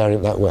Futaki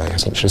invariant that way,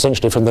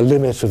 essentially from the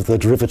limit of the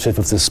derivative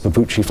of this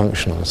Babbucci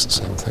function. It's the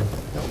same thing.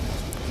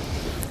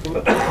 Do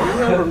you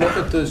ever look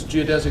at those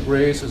geodesic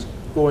rays as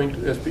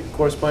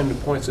corresponding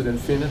to points at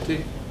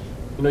infinity?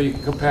 You know, you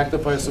can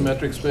compactify a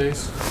symmetric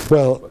space.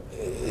 Well,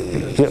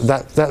 yeah,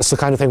 that's the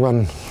kind of thing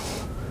one.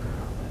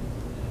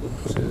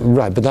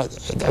 Right, but that.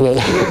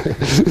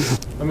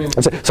 I mean.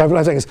 So what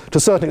I'm saying is, to a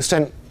certain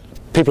extent,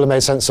 people have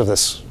made sense of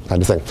this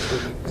kind of thing,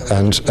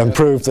 and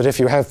proved that if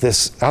you have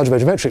this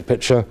algebraic geometric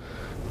picture,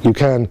 you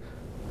can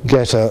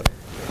get in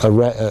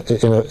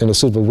a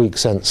suitable weak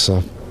sense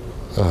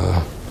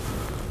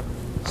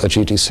a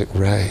geodesic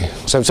ray.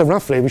 So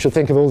roughly, we should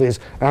think of all these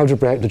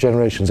algebraic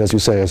degenerations, as you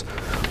say, as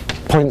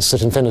points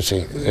at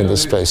infinity in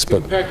this space.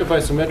 But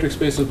compactify symmetric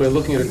spaces by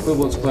looking at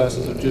equivalence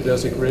classes of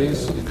geodesic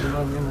rays. You know what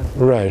I mean?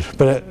 Right,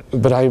 but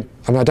I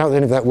doubt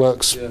any of that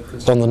works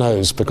on the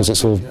nose, because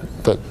it's all.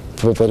 But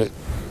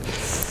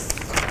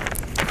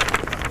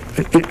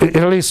it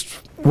at least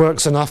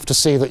works enough to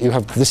see that you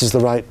have this is the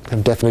right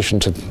definition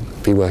to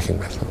be working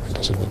with.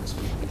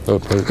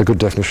 A good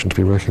definition to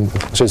be working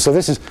with. So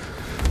this is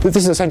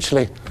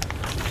essentially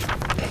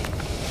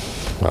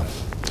well,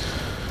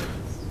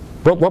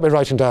 what we're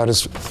writing down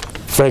is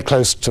very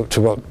close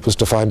to what was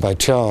defined by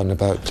Tian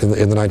about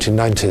in the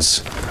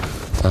 1990s.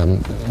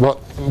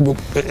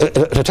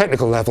 At a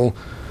technical level,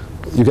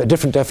 you get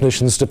different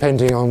definitions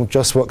depending on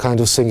just what kind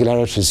of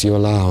singularities you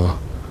allow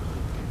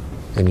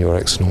in your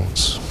X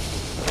naughts.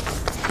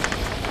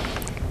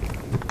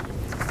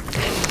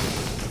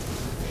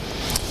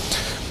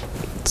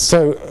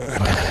 So,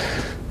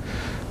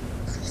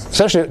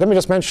 essentially, let me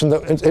just mention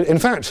that, in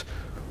fact,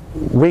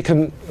 we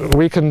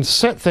can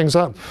set things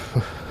up.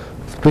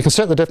 We can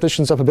set the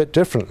definitions up a bit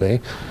differently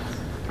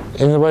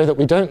in the way that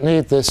we don't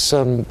need this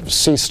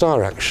C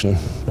star action.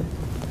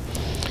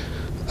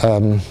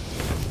 And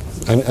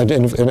at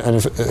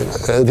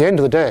the end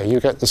of the day, you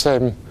get the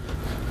same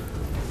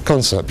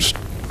concept.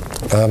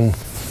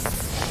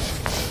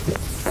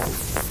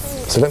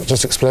 So let me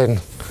just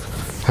explain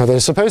how they.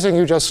 Supposing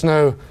you just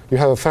know you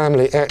have a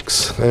family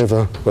X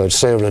over, well,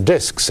 say over a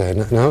disk, say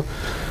now,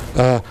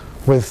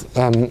 with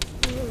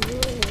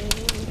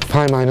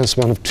pi minus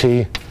 1 of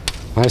t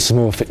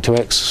isomorphic to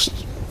x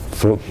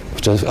for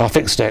our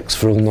fixed x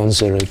for all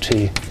non-zero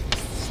t.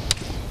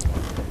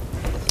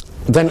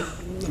 Then,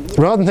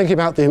 rather than thinking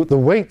about the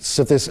weights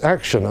of this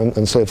action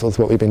and so forth,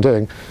 what we've been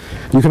doing,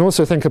 you can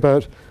also think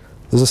about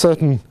there's a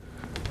certain,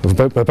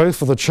 both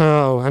for the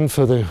Chow and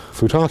for the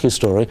Futaki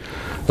story,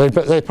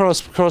 they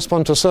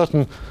correspond to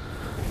certain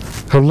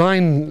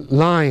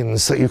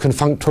lines that you can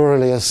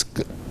functorially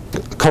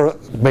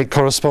make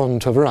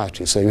correspond to a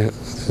variety. So in a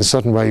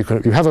certain way,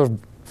 you have a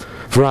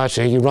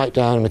variety, you write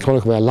down in a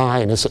canonical way a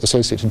line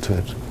associated to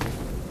it.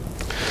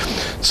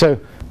 So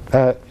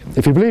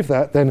if you believe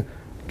that, then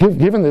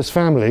given this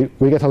family,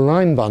 we get a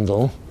line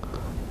bundle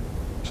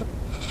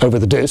over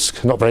the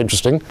disk, not very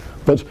interesting,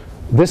 but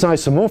this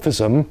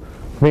isomorphism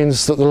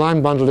means that the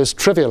line bundle is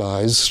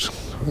trivialized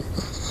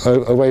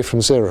away from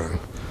 0.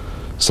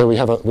 So we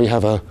have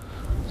a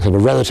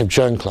relative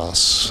Chern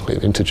class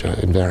integer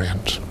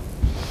invariant.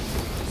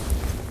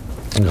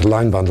 And a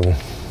line bundle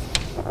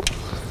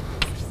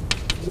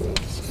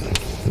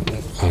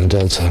on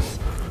delta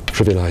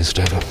trivialized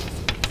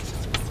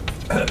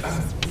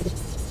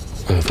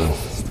over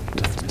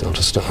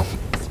delta star.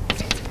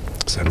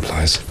 So that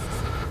implies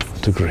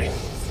degree.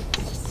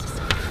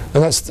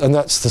 And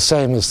that's the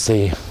same as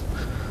the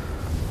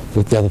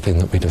other thing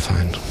that we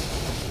defined.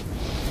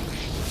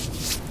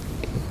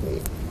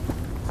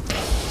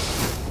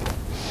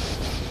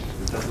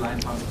 Is that line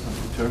bundle some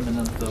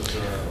determinant of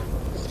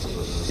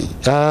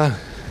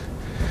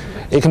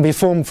it can be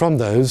formed from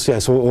those,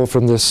 yes, or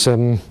from this.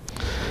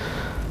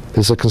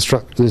 There's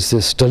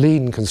this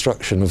Deligne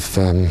construction of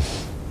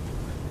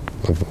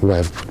way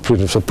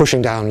of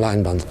pushing down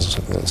line bundles.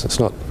 It's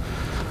not,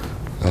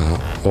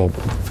 or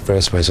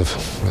various ways of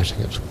writing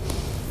it.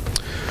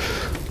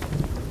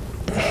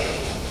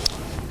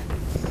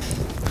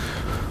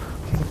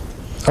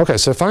 Okay,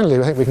 so finally,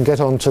 I think we can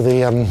get on to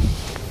the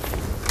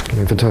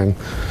for time.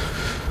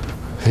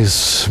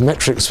 These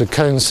metrics with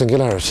cone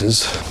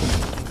singularities.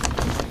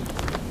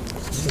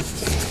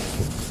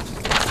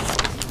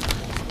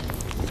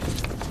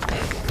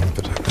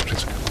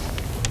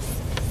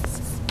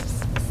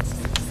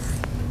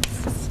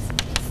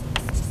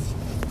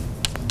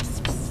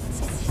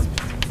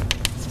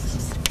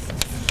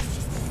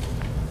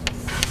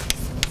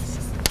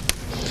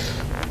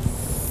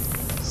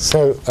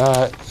 So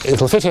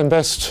it'll fit in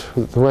best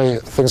the way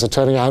things are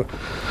turning out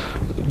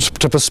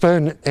to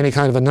postpone any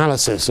kind of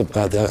analysis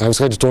about that. I was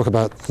going to talk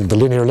about the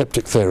linear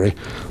elliptic theory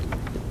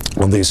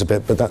on these a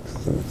bit, but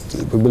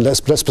let's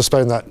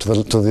postpone that to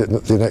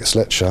the next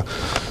lecture.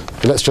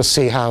 But let's just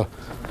see how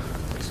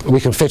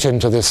we can fit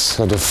into this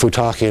kind of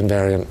Futaki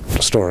invariant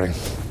story.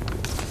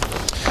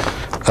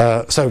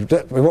 So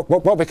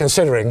what we're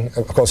considering,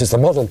 of course, is the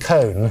model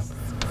cone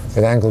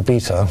with angle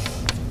beta.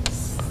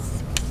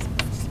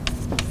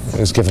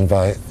 Is given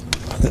by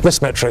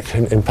this metric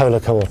in polar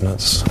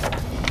coordinates.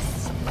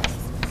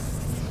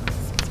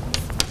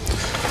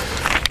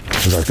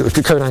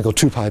 The cone angle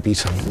 2 pi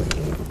beta.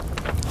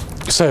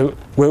 So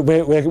we'll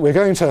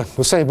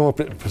say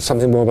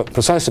something more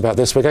precise about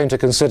this. We're going to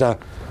consider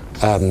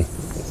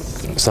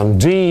some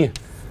d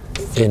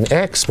in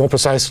x, more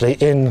precisely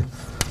in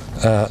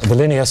the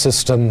linear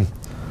system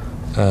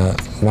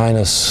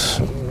minus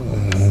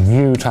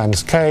mu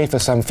times k for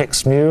some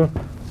fixed mu,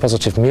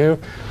 positive mu.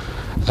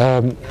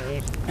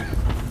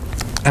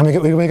 And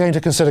we're going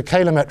to consider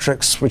Kahler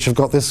metrics which have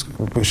got a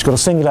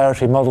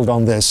singularity modelled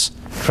on this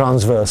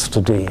transverse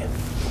to D.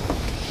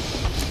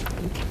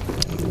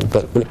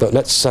 But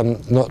let's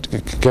not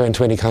go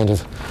into any kind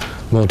of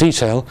more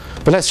detail.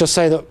 But let's just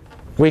say that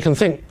we can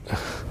think,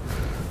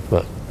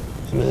 well,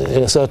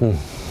 in a certain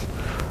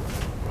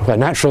quite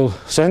natural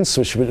sense,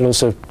 which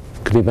also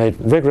could be made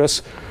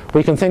rigorous,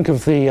 we can think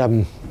of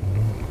the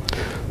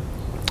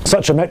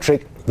such a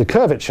metric, the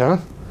curvature,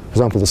 for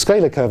example, the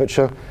scalar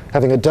curvature,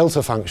 having a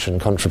delta function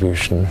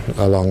contribution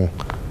along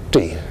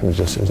D.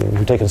 If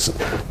you take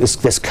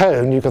this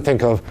cone, you can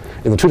think of,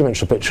 in the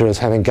two-dimensional picture, as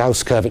having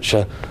Gauss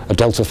curvature, a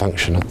delta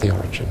function at the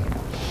origin.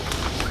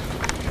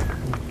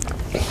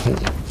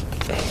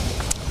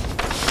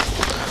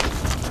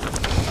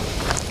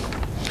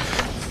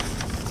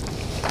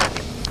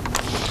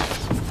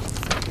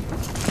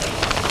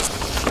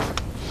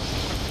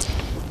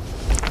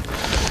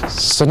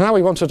 So now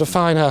we want to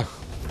define a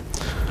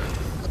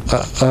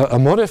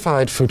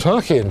modified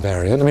Futaki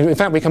invariant. I mean, in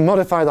fact, we can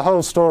modify the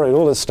whole story,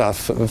 all this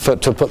stuff,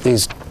 to put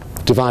these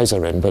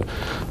divisor in, but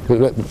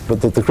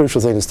the crucial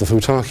thing is the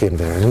Futaki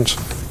invariant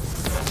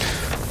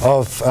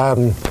of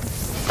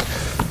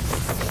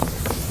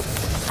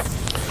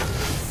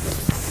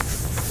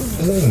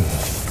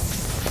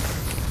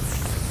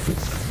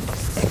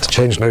to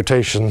change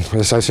notation.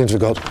 I seem to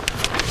have got,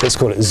 let's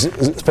call it,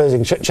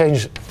 supposing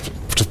change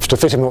to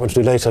fit in what we want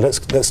to do later.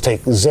 Let's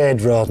take Z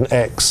rather than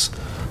X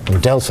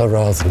and delta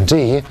rather than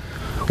D.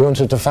 We want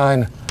to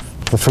define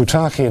the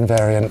Futaki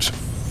invariant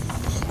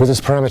with this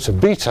parameter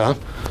beta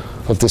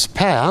of this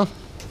pair.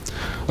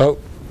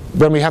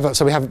 When we have a,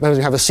 when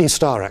we have a C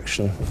star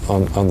action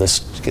on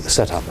this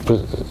setup,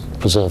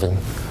 preserving.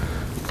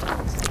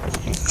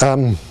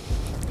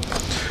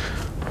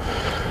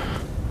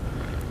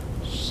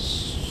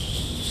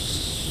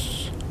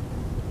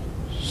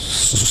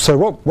 So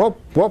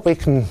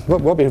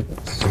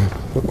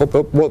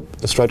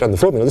let's write down the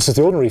formula. This is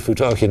the ordinary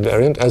Futaki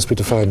invariant as we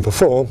defined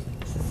before,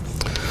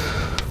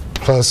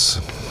 plus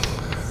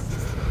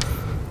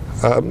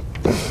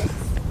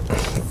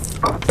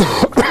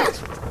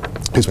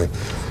excuse me.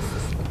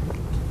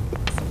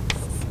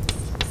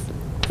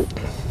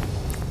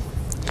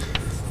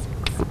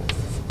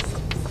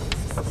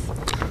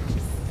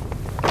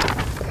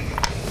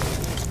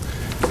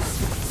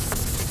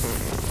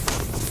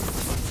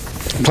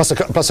 Plus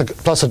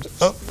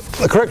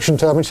a correction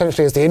term, which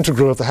essentially is the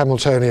integral of the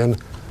Hamiltonian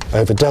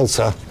over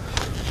delta.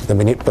 Then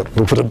we need, but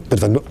we'll put a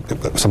bit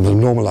of some of the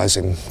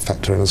normalizing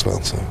factor in as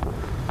well. So.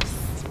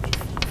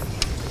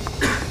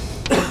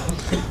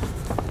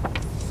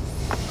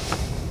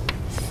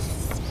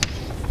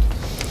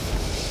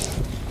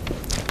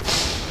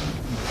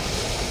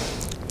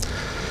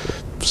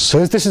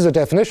 So this is a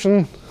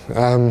definition,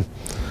 and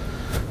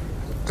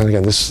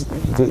again, this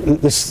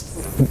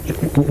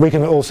we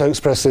can also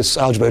express this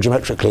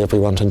algebraic-geometrically if we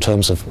want, in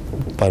terms of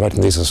by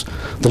writing these as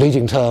the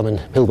leading term in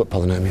Hilbert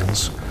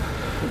polynomials.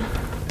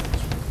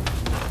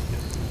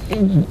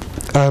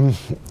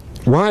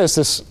 Why is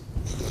this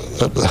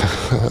a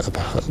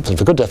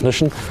good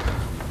definition?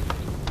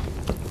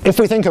 If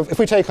we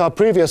take our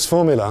previous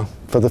formula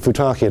for the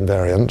Futaki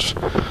invariant,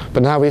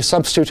 but now we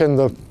substitute in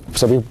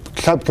so we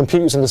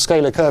compute using the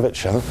scalar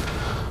curvature,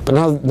 but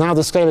now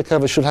the scalar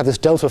curvature should have this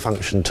delta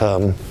function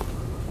term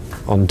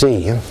on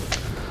D.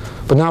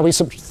 But now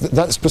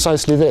that's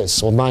precisely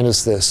this, or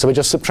minus this. So we're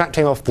just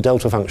subtracting off the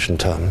delta function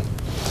term.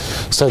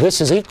 So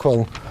this is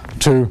equal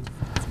to,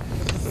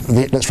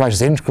 let's write as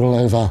the integral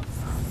over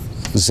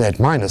Z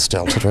minus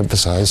delta, to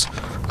emphasize,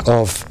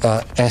 of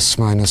S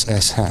minus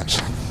S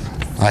hat.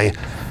 I.e.,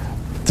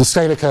 the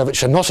scalar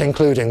curvature not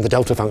including the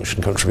delta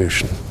function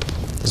contribution.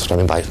 That's what I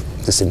mean by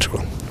this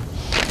integral.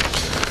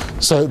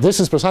 So this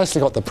has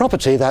precisely got the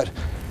property that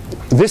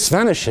this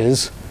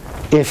vanishes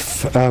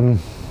if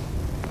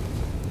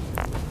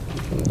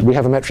we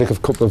have a metric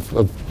of constant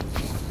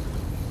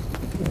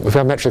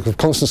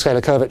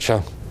scalar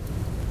curvature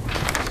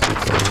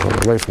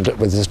away from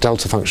with this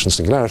delta function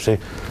singularity.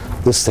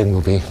 This thing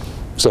will be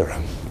 0.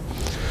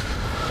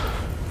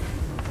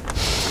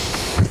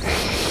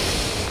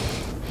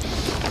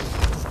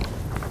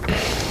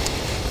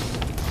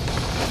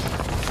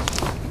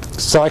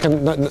 So I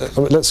can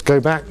let's go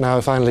back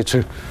now finally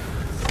to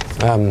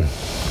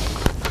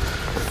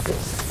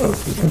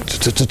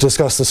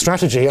discuss the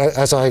strategy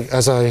as I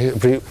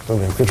pretty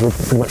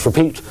much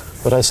repeat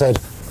what I said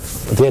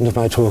at the end of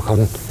my talk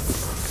on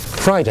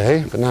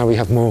Friday, but now we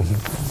have more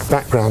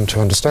background to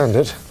understand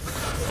it.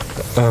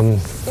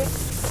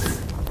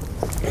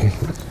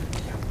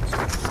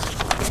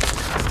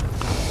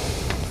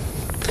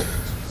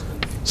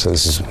 So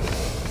this is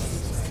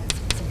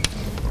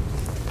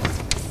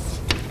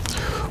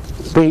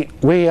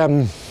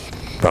well,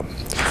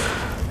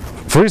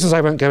 for reasons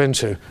I won't go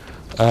into,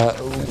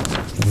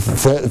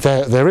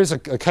 there is a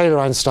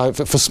Kahler-Einstein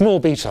for small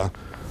beta.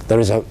 There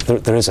is one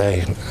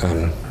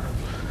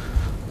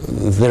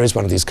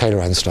of these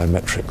Kahler-Einstein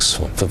metrics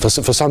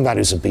for some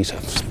values of beta,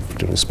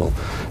 particularly small,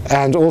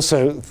 and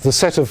also the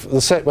set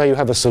where you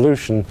have a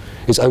solution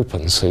is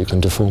open, so you can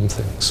deform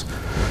things.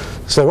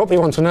 So what we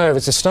want to know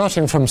is,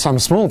 starting from some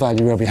small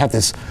value where we have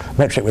this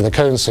metric with a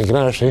cone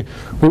singularity,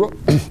 we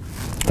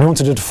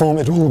wanted to deform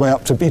it all the way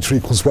up to beta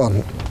equals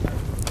 1.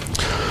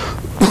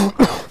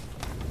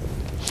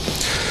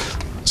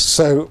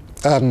 So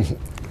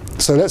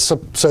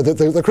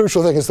the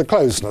crucial thing is the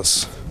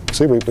closeness.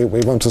 See,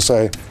 we want to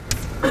say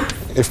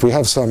if we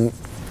have some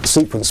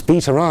sequence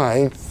beta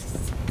I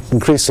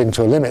increasing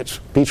to a limit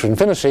beta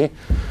infinity,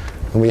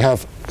 and we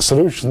have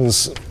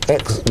solutions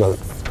x. Well,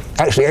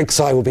 actually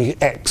xi will be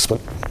x, but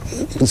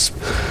it's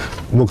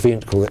more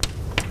convenient to call it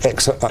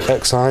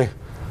xi.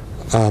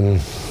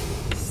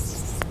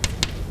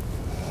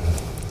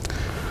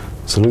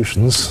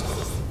 Solutions.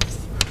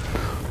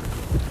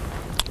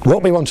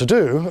 What we want to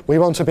do, we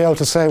want to be able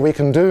to say we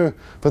can do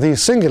for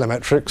these singular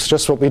metrics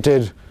just what we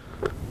did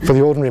for the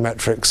ordinary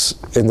metrics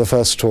in the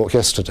first talk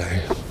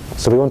yesterday.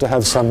 So we want to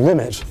have some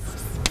limit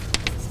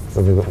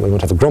we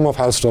want to have a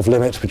Gromov-Hausdorff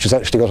limit, which has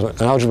actually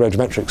got an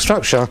algebraic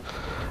structure.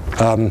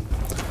 And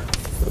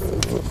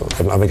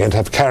we're going to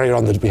have carrier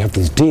on we have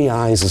these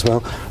di's as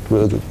well,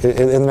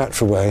 in the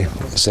natural way,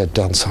 Z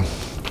dancer.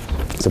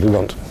 So we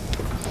want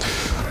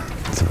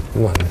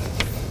one.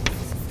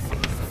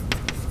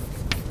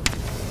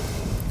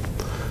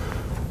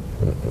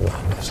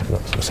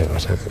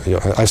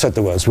 I said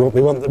the words.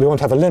 We want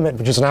to have a limit,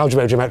 which is an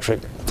algebraic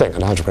geometric thing,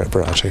 an algebraic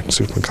variety,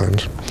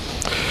 superkind.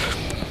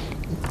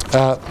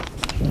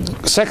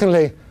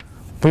 Secondly,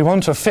 we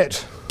want to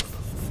fit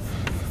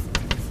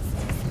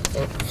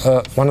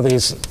one of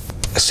these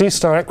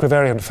C-star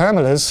equivariant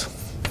families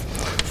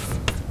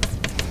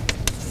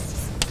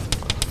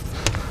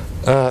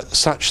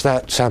such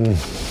that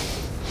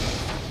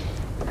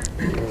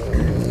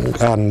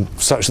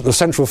the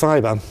central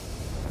fiber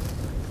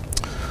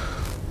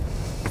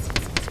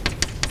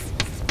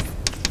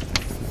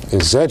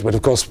is Z, but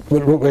of course we're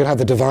going to have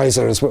the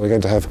divisor as what we're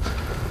going to have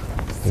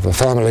a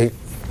family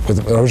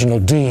with the original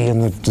D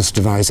and this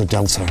divisor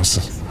delta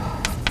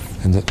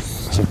in the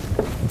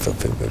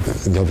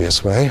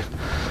obvious way.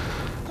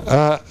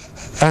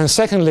 And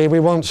secondly, we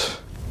want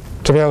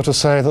to be able to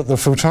say that the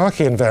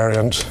Futaki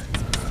invariant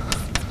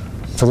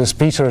for this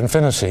beta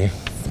infinity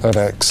of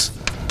X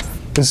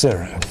is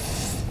 0.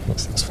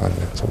 That's fine,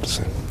 that's all to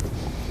say.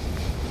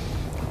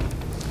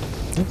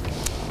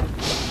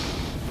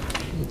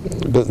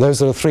 But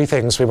those are the three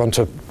things we want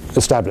to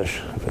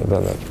establish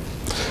about that.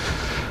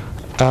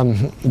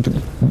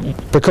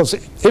 Because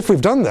if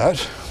we've done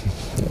that,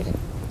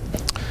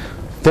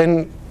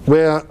 then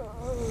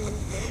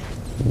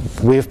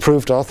we've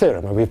proved our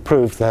theorem, and we've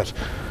proved that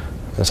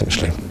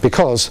essentially,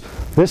 because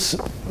this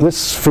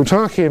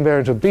Futaki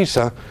invariant of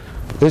beta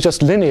is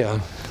just linear.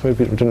 We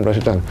didn't write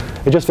it down.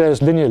 It just varies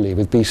linearly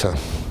with beta.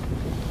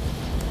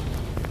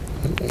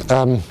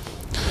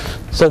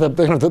 So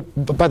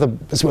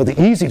the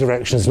easy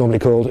direction is normally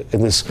called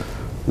in this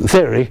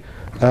theory.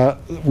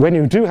 When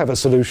you do have a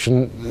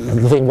solution,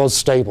 the thing was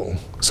stable.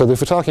 So the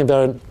Futaki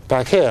invariant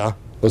back here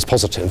was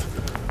positive.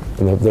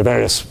 And there are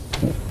various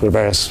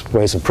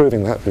ways of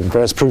proving that,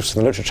 various proofs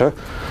in the literature.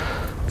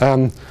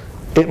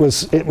 It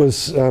was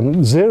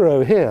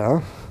 0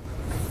 here.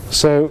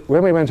 So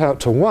when we went out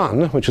to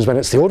 1, which is when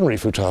it's the ordinary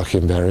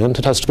Futaki invariant,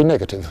 it has to be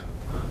negative.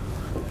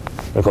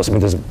 Of course, I mean,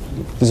 there's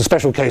a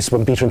special case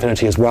when beta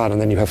infinity is 1, and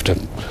then you have to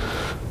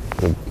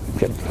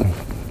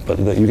but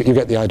you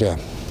get the idea.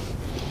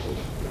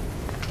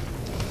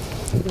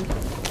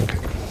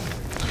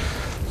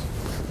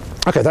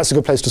 Okay, that's a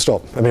good place to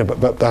stop. I mean,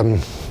 but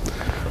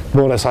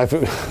more or less, I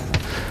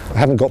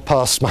haven't got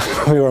past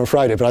we were on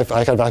Friday, but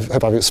I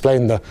hope I've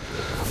explained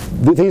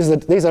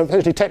these are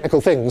really technical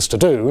things to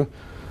do.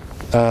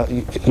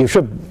 You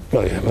should,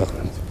 well,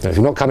 if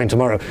you're not coming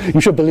tomorrow,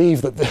 you should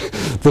believe that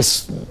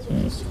this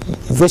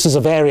is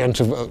a variant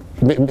of,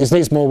 it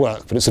needs more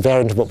work, but it's a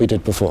variant of what we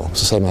did before.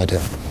 It's the same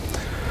idea.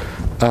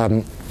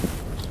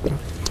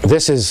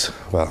 This is,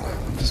 well,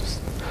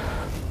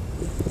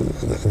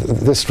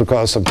 this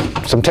requires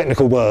some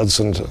technical words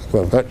and,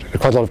 well,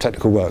 quite a lot of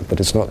technical work, but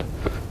it's not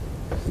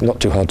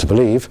too hard to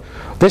believe.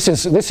 This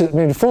is, I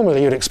mean,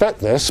 formally you'd expect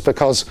this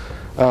because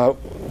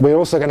we're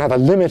also going to have a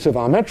limit of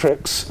our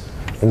metrics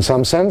in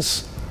some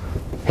sense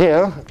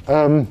here,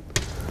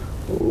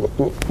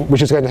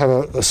 which is going to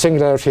have a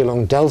singularity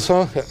along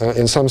delta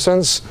in some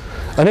sense.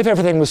 And if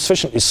everything was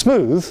sufficiently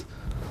smooth,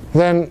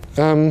 then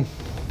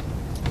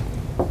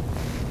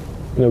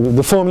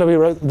the formula we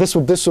wrote, this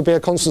would be a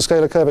constant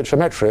scalar curvature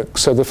metric.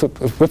 So if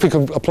we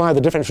could apply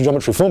the differential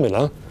geometry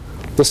formula,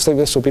 this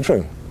would be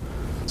true.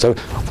 So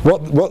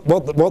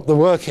what the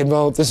work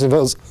involved, this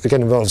involves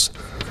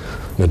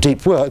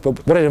deep work,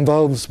 but what it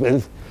involves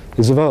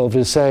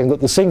is saying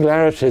that the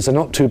singularities are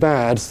not too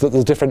bad, that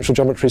the differential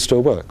geometry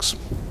still works,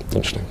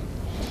 essentially.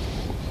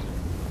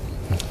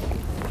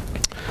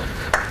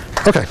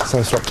 Okay,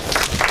 so stop.